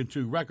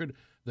 14-2 record.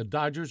 The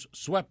Dodgers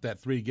swept that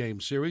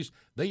three-game series.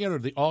 They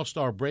entered the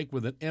All-Star break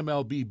with an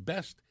MLB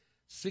best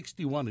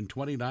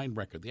 61-29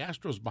 record. The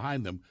Astros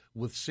behind them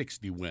with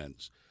 60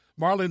 wins.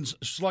 Marlins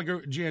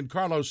slugger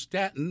Giancarlo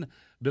Stanton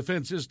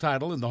defends his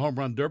title in the Home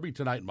Run Derby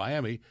tonight in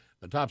Miami.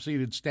 The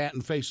top-seeded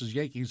Stanton faces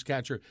Yankees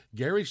catcher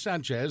Gary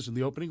Sanchez in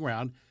the opening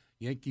round.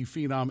 Yankee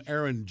phenom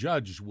Aaron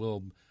Judge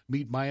will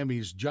meet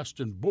Miami's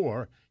Justin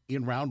Bour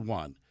in round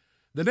one.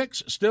 The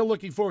Knicks still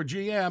looking for a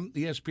GM.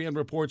 ESPN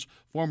reports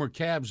former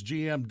Cavs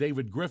GM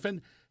David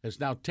Griffin has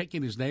now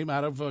taken his name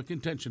out of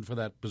contention for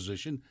that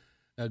position.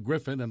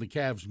 Griffin and the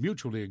Cavs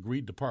mutually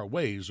agreed to part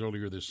ways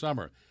earlier this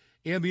summer.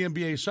 In the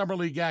NBA Summer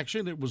League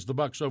action, it was the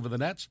Bucks over the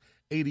Nets,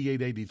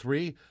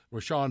 88-83.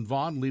 Rashawn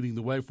Vaughn leading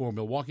the way for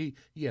Milwaukee.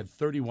 He had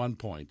 31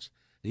 points.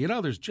 You know,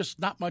 there's just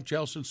not much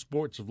else in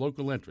sports of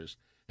local interest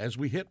as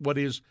we hit what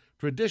is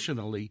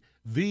traditionally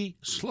the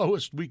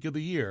slowest week of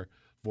the year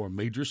for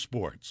major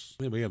sports.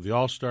 We have the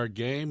All-Star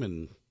game,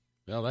 and,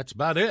 well, that's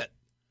about it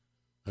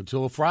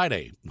until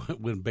Friday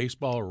when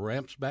baseball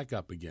ramps back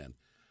up again.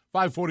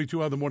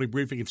 5:42 on the morning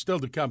briefing, and still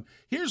to come.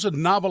 Here's a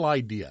novel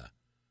idea.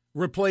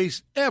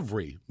 Replace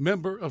every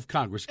member of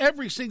Congress,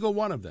 every single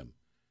one of them.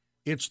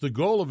 It's the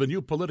goal of a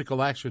new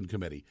political action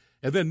committee.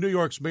 And then New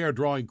York's mayor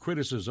drawing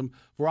criticism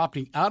for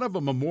opting out of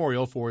a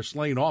memorial for a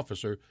slain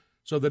officer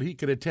so that he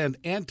could attend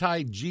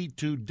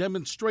anti-G2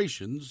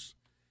 demonstrations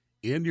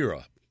in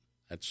Europe.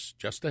 That's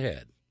just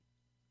ahead.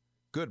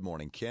 Good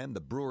morning, Ken.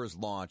 The Brewers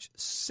launched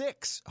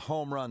 6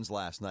 home runs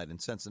last night in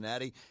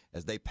Cincinnati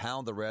as they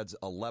pound the Reds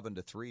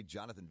 11-3.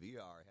 Jonathan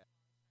Villar.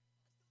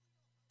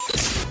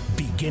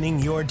 Beginning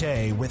your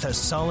day with a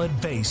solid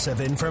base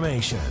of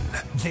information.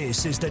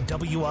 This is the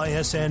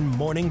WISN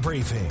Morning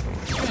Briefing.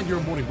 And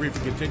your morning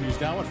briefing continues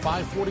now at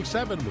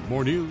 5:47 with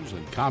more news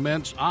and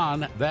comments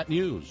on that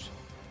news.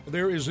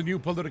 There is a new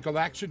political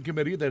action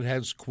committee that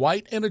has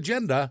quite an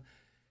agenda.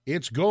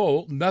 Its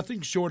goal, nothing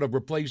short of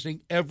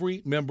replacing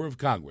every member of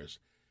Congress.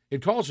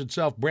 It calls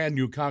itself Brand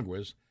New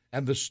Congress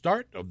and the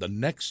start of the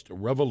next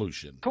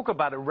revolution. Talk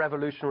about a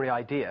revolutionary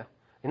idea.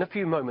 In a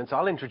few moments,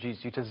 I'll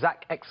introduce you to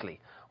Zach Exley,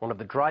 one of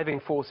the driving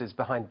forces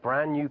behind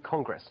Brand New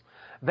Congress.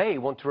 They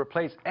want to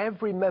replace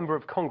every member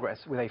of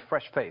Congress with a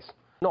fresh face,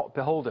 not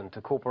beholden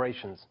to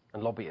corporations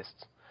and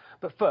lobbyists.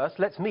 But first,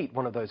 let's meet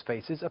one of those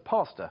faces, a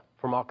pastor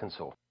from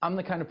Arkansas. I'm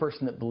the kind of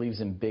person that believes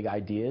in big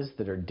ideas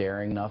that are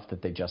daring enough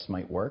that they just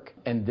might work.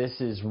 And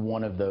this is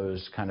one of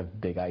those kind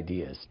of big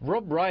ideas.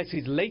 Rob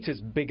Riese's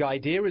latest big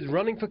idea is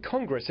running for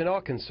Congress in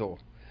Arkansas.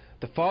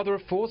 The father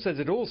of four says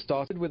it all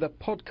started with a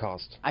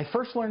podcast. I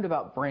first learned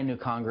about Brand New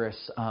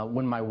Congress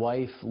when my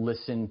wife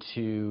listened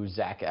to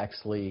Zach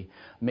Exley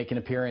make an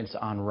appearance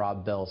on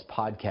Rob Bell's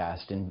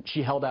podcast, and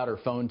she held out her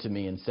phone to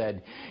me and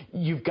said,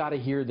 "You've got to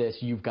hear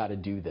this, you've got to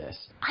do this."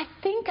 I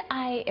think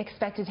I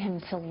expected him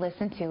to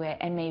listen to it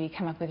and maybe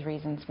come up with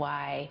reasons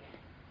why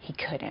he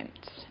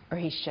couldn't or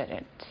he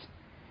shouldn't.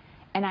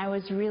 And I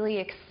was really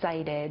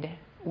excited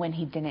when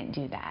he didn't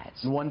do that.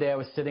 One day I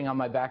was sitting on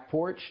my back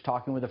porch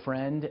talking with a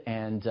friend,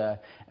 and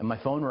my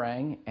phone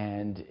rang,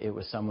 and it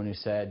was someone who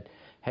said,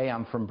 "Hey,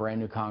 I'm from Brand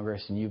New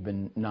Congress, and you've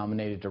been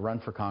nominated to run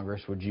for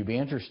Congress. Would you be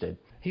interested?"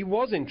 He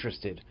was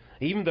interested,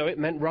 even though it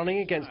meant running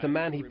against the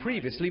man he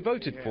previously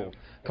voted for,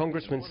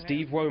 Congressman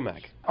Steve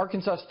Womack.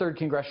 Arkansas's 3rd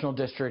Congressional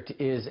District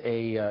is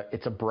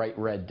it's a bright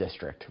red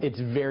district. It's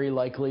very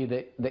likely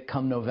that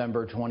come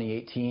November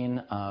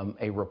 2018,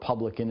 a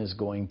Republican is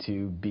going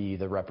to be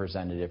the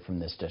representative from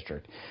this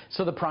district.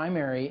 So the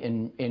primary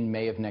in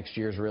May of next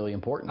year is really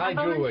important. I'm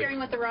volunteering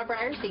with the Rob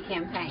Riese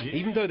campaign.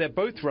 Even though they're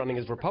both running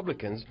as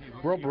Republicans,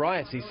 Rob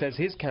Riese says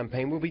his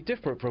campaign will be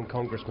different from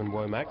Congressman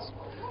Womack's.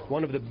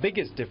 One of the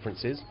biggest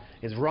differences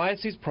is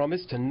Riese's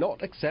promise to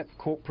not accept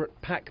corporate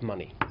PAC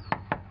money.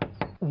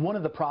 One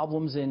of the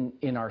problems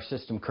in our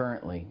system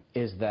currently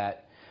is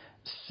that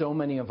so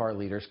many of our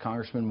leaders,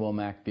 Congressman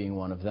Womack being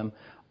one of them,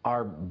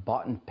 are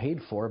bought and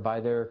paid for by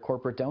their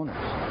corporate donors.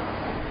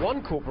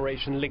 One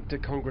corporation linked to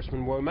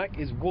Congressman Womack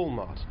is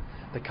Walmart.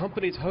 The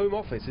company's home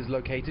office is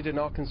located in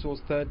Arkansas's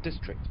 3rd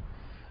District.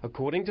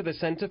 According to the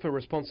Center for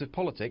Responsive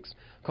Politics,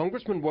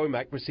 Congressman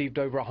Womack received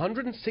over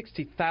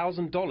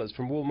 $160,000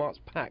 from Walmart's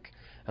PAC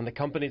and the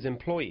company's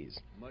employees.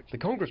 The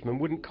congressman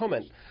wouldn't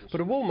comment, but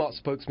a Walmart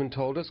spokesman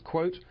told us,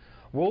 quote,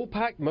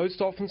 "WalPAC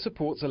most often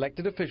supports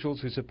elected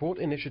officials who support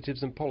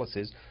initiatives and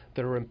policies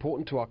that are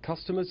important to our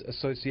customers,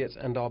 associates,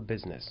 and our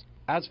business."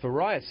 As for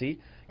Riese,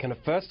 can a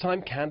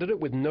first-time candidate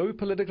with no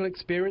political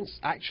experience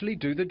actually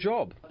do the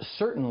job?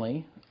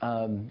 Certainly.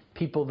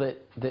 People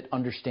that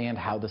understand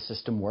how the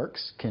system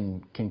works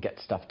can get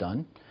stuff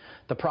done.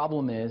 The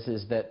problem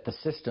is that the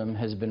system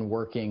has been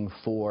working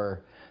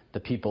for the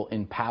people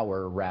in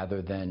power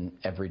rather than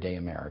everyday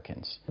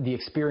Americans. The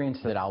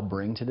experience that I'll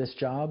bring to this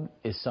job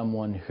is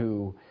someone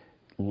who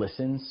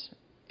listens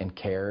and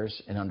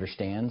cares and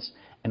understands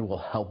and will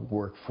help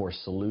work for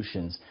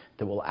solutions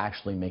that will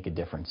actually make a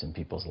difference in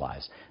people's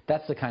lives.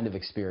 That's the kind of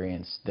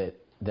experience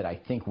that I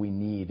think we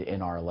need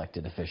in our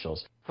elected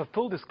officials. For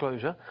full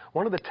disclosure,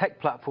 one of the tech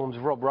platforms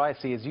Rob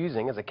Riese is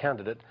using as a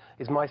candidate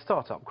is my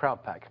startup,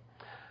 CrowdPAC.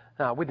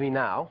 Now, with me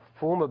now,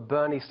 former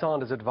Bernie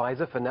Sanders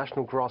advisor for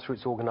National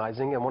Grassroots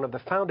Organizing and one of the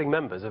founding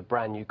members of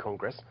Brand New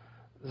Congress,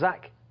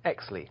 Zach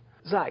Exley.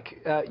 Zach,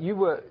 you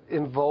were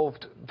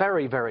involved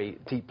very, very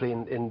deeply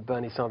in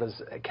Bernie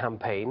Sanders'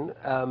 campaign.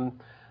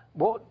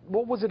 What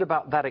was it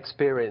about that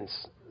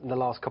experience in the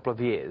last couple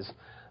of years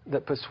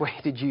that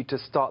persuaded you to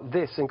start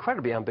this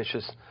incredibly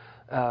ambitious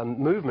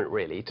movement,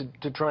 really,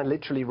 to try and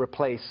literally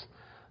replace,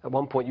 at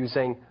one point you were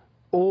saying,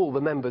 all the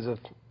members of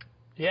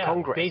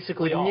Congress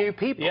basically with new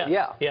people?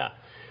 Yeah.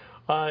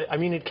 I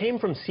mean, it came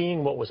from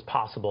seeing what was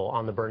possible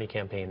on the Bernie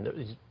campaign. There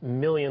was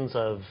millions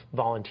of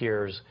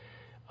volunteers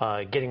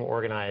getting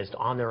organized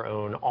on their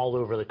own all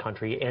over the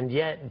country, and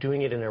yet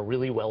doing it in a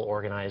really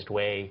well-organized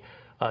way,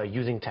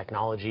 using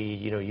technology,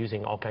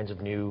 using all kinds of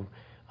new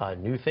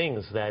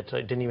things that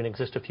didn't even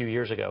exist a few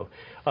years ago.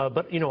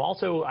 But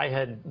also I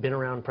had been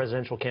around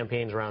presidential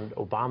campaigns, around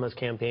Obama's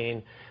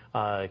campaign,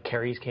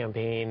 Kerry's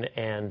campaign,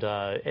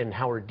 and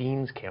Howard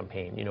Dean's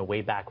campaign.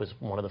 Way back was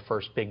one of the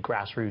first big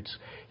grassroots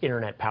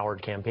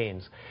internet-powered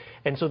campaigns.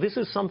 And so this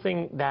is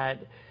something that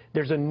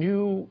there's a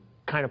new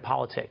kind of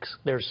politics.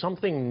 There's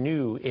something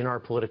new in our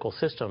political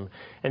system,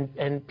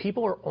 and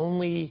people are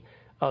only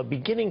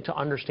beginning to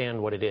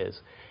understand what it is.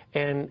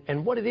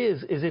 And what it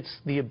is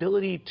it's the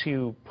ability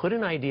to put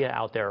an idea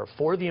out there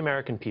for the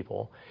American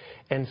people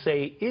and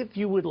say, if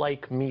you would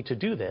like me to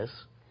do this,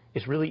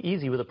 it's really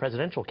easy with a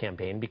presidential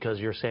campaign because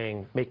you're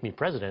saying, make me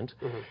president,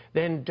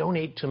 then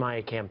donate to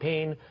my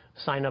campaign,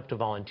 sign up to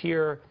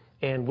volunteer,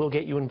 and we'll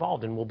get you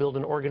involved, and we'll build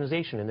an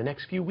organization in the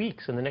next few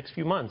weeks, in the next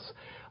few months,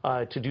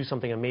 to do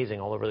something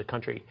amazing all over the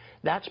country.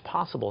 That's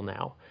possible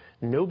now.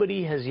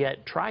 Nobody has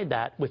yet tried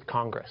that with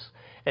Congress.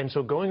 And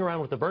so going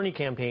around with the Bernie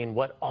campaign,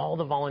 what all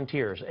the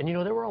volunteers, and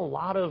there were a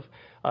lot of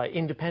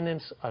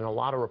independents and a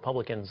lot of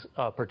Republicans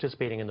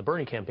participating in the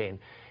Bernie campaign,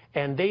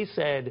 and they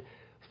said,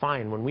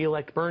 fine, when we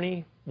elect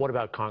Bernie, what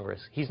about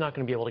Congress? He's not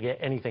going to be able to get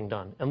anything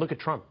done. And look at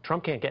Trump.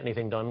 Trump can't get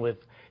anything done with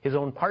his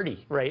own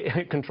party,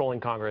 right, controlling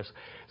Congress.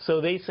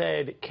 So they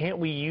said, can't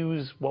we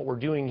use what we're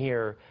doing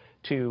here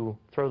to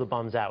throw the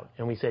bums out?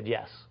 And we said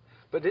yes.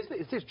 But is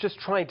this just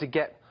trying to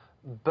get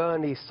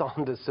Bernie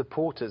Sanders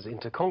supporters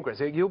into Congress?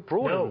 You're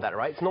broader than that,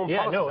 right? It's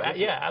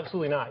non-partisan.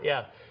 Absolutely not.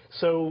 Yeah.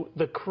 So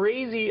the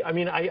crazy, I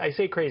mean, I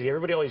say crazy.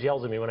 Everybody always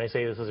yells at me when I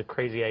say this is a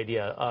crazy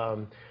idea.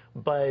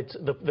 But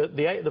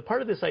the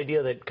part of this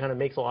idea that kind of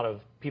makes a lot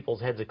of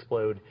people's heads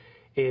explode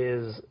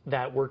is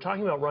that we're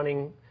talking about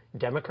running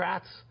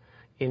Democrats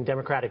in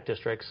Democratic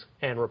districts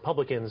and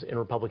Republicans in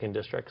Republican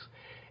districts.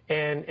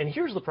 And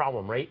here's the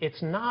problem, right?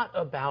 It's not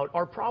about,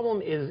 our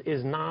problem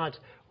is not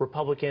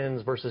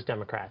Republicans versus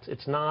Democrats.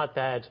 It's not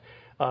that,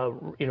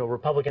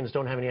 Republicans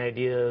don't have any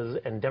ideas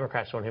and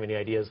Democrats don't have any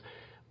ideas.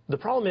 The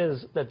problem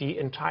is that the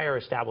entire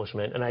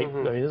establishment, and I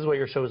mean, this is what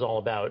your show is all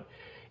about,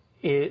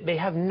 they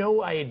have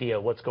no idea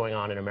what's going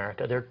on in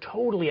America. They're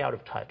totally out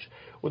of touch.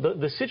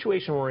 The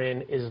situation we're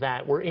in is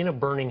that we're in a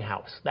burning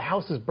house. The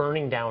house is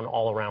burning down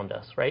all around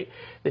us, right?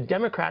 The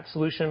Democrat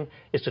solution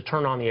is to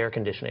turn on the air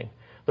conditioning.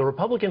 The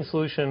Republican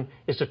solution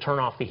is to turn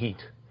off the heat.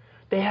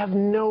 They have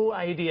no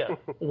idea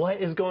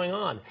what is going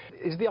on.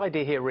 Is the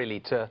idea here really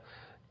to,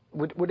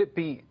 would it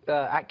be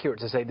accurate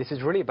to say this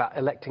is really about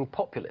electing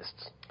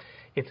populists?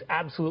 It's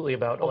absolutely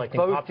about electing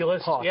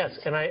populists. Yes,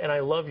 and I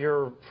love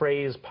your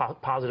phrase,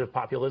 positive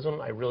populism.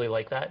 I really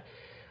like that.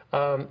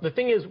 The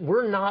thing is,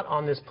 we're not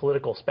on this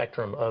political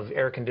spectrum of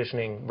air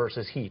conditioning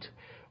versus heat,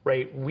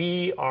 right?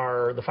 We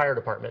are the fire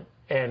department,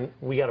 and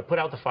we got to put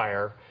out the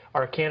fire.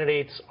 Our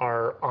candidates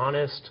are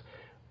honest,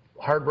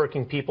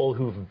 hardworking people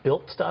who've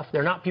built stuff.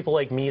 They're not people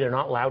like me. They're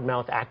not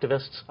loudmouth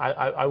activists.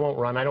 I won't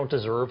run. I don't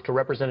deserve to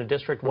represent a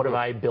district. What have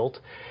I built?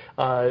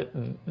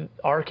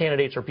 Our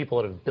candidates are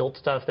people that have built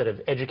stuff, that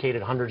have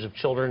educated hundreds of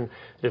children,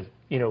 that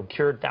have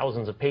cured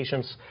thousands of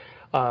patients,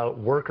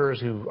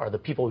 workers who are the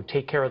people who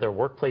take care of their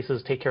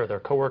workplaces, take care of their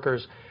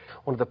coworkers.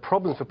 One of the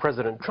problems for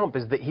President Trump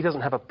is that he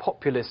doesn't have a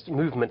populist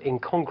movement in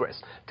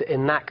Congress to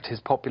enact his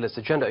populist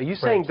agenda. Are you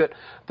saying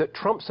that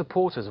Trump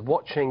supporters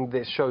watching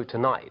this show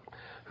tonight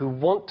who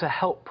want to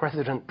help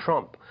President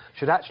Trump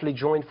should actually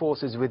join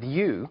forces with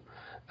you,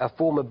 a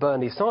former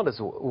Bernie Sanders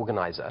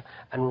organizer,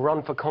 and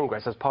run for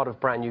Congress as part of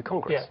brand new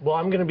Congress? Yeah, well,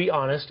 I'm going to be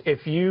honest.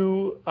 If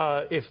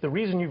the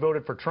reason you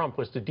voted for Trump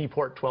was to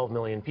deport 12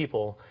 million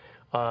people,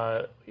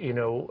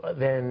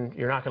 then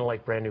you're not going to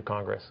like brand new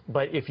Congress.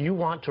 But if you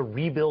want to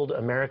rebuild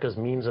America's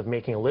means of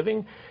making a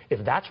living,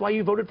 if that's why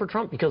you voted for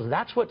Trump, because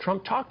that's what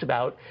Trump talked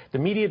about, the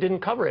media didn't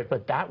cover it,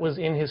 but that was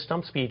in his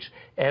stump speech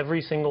every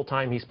single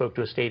time he spoke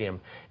to a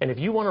stadium. And if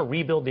you want to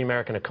rebuild the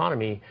American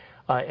economy,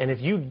 and if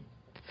you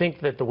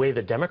think that the way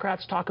the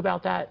Democrats talk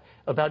about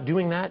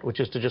doing that, which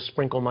is to just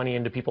sprinkle money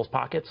into people's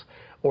pockets,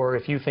 or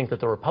if you think that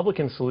the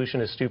Republican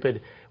solution is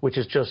stupid, which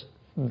is just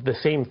the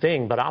same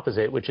thing but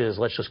opposite, which is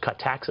let's just cut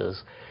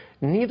taxes.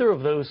 Neither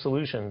of those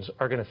solutions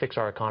are going to fix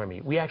our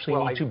economy. We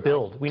actually need to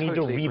build. We need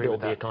to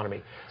rebuild the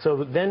economy.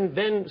 So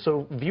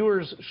so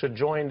viewers should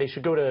join. They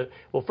should go to,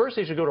 well, first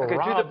they should go to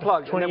Rob do the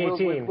plug,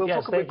 2018. We've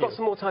got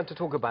some more time to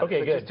talk about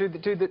it. Good. Just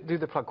do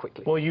the plug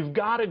quickly. Well, you've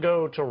got to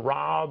go to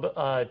Rob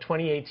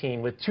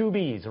 2018 with two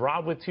B's,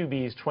 Rob with two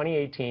B's,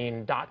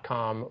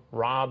 2018.com,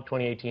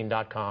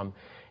 rob2018.com,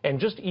 and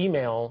just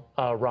email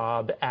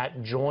Rob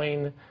at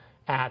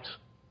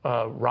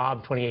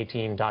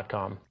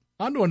join@rob2018.com.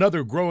 On to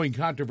another growing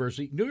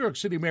controversy, New York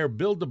City Mayor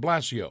Bill de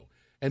Blasio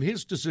and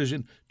his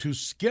decision to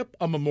skip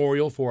a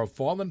memorial for a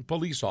fallen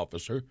police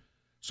officer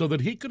so that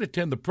he could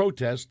attend the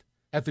protest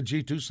at the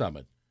G2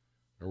 summit.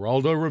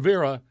 Geraldo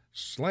Rivera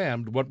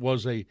slammed what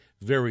was a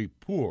very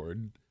poor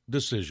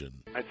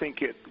decision. I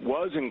think it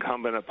was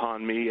incumbent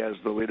upon me as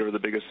the leader of the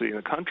biggest city in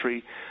the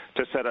country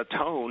to set a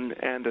tone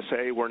and to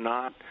say we're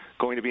not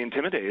going to be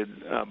intimidated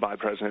by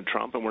President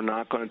Trump and we're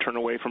not going to turn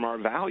away from our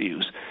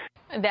values.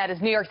 That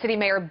is New York City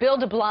Mayor Bill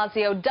de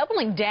Blasio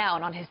doubling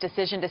down on his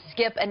decision to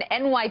skip an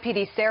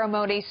NYPD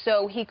ceremony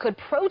so he could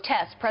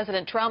protest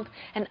President Trump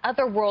and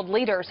other world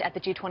leaders at the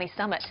G20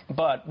 summit.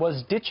 But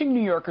was ditching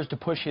New Yorkers to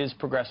push his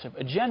progressive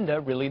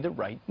agenda really the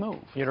right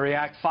move? Here to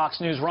react, Fox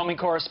News roaming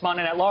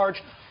correspondent at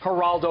large,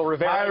 Geraldo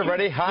Rivera. Hi,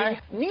 everybody. Hi.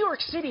 New York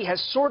City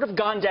has sort of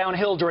gone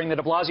downhill during the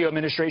de Blasio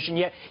administration,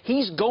 yet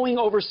he's going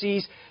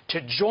overseas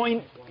to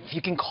join, if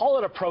you can call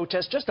it a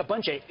protest, just a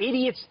bunch of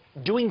idiots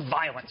doing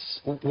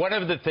violence. One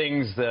of the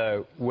things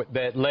that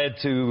led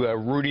to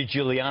Rudy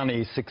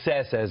Giuliani's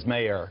success as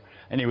mayor,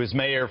 and he was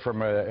mayor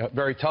from a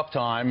very tough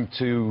time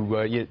to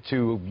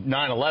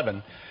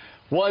 9/11,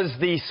 was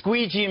the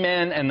squeegee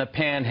men and the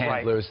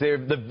panhandlers. Right. They're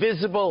the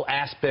visible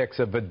aspects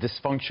of a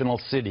dysfunctional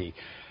city.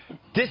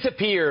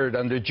 Disappeared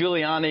under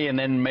Giuliani and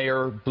then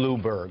Mayor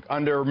Bloomberg.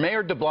 Under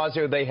Mayor de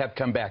Blasio, they have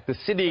come back. The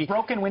city...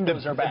 broken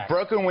windows are back.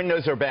 Broken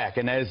windows are back.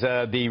 And as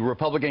the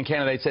Republican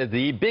candidate said,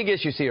 the big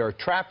issues here are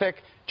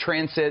traffic,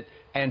 transit,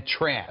 and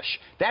trash.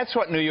 That's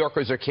what New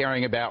Yorkers are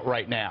caring about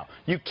right now.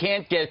 You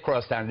can't get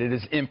crosstown. It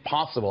is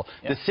impossible.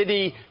 Yeah. The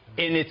city...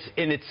 in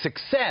its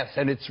success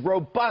and it's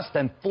robust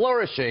and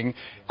flourishing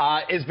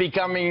is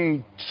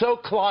becoming so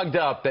clogged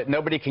up that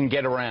nobody can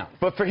get around.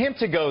 But for him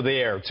to go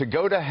there, to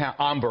go to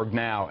Hamburg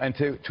now and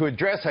to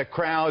address a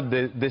crowd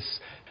this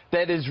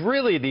that is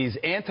really these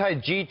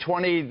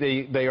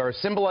anti-G20. They are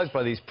symbolized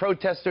by these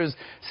protesters,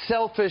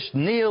 selfish,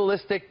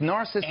 nihilistic,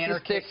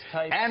 narcissistic,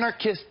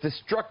 anarchist,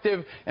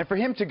 destructive. And for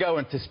him to go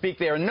and to speak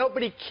there, and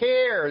nobody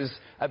cares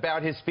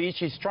about his speech.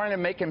 He's trying to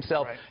make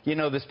himself,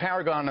 this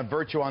paragon of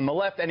virtue on the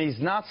left, and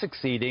he's not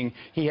succeeding.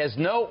 He has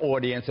no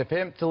audience. For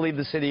him to leave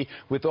the city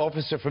with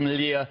Officer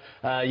Familia,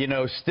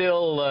 everyone's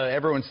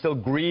still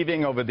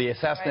grieving over the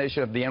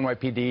assassination of the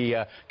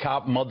NYPD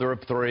cop, mother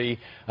of three,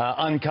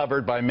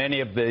 uncovered by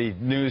many of the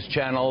news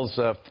channels.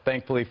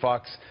 Thankfully,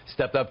 Fox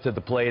stepped up to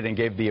the plate and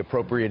gave the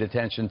appropriate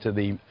attention to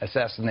the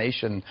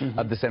assassination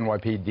of this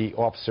NYPD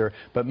officer.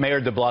 But Mayor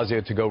de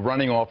Blasio to go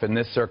running off in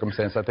this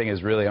circumstance, I think,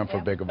 is really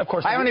unforgivable. Of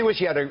course, I only wish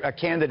he had a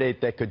candidate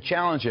that could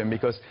challenge him,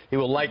 because he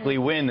will likely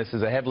win. This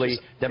is a heavily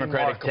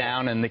Democratic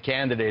town, and the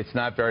candidate's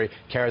not very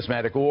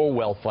charismatic or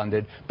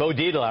well-funded. Bo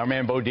Dietl, our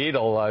man Bo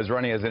Dietl, is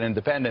running as an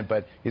independent,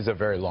 but he's a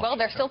very long Well,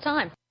 there's still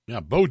time. Yeah,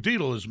 Bo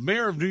Dietl is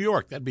mayor of New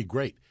York. That'd be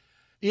great.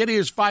 It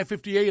is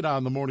 5:58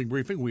 on the morning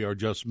briefing. We are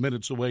just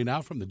minutes away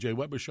now from the Jay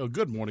Weber Show.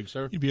 Good morning,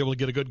 sir. You'd be able to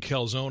get a good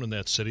calzone in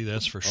that city,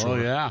 that's for sure. Oh,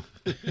 yeah.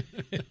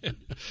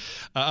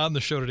 On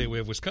the show today, we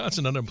have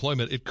Wisconsin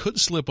unemployment. It could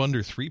slip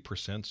under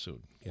 3%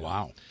 soon.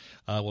 Wow.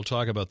 We'll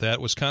talk about that.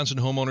 Wisconsin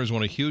homeowners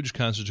won a huge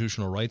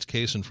constitutional rights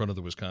case in front of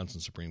the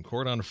Wisconsin Supreme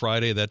Court on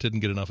Friday. That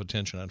didn't get enough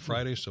attention on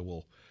Friday, so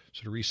we'll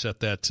sort of reset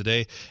that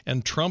today.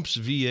 And Trump's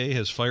VA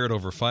has fired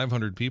over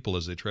 500 people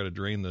as they try to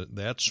drain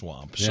that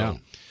swamp. Yeah. So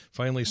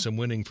finally some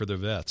winning for the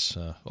vets.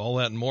 All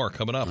that and more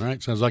coming up. All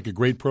right, sounds like a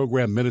great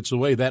program. Minutes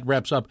away. That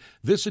wraps up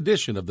this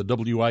edition of the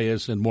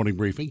WISN Morning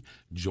Briefing.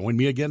 Join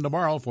me again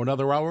tomorrow for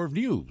another hour of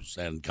news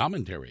and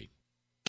commentary.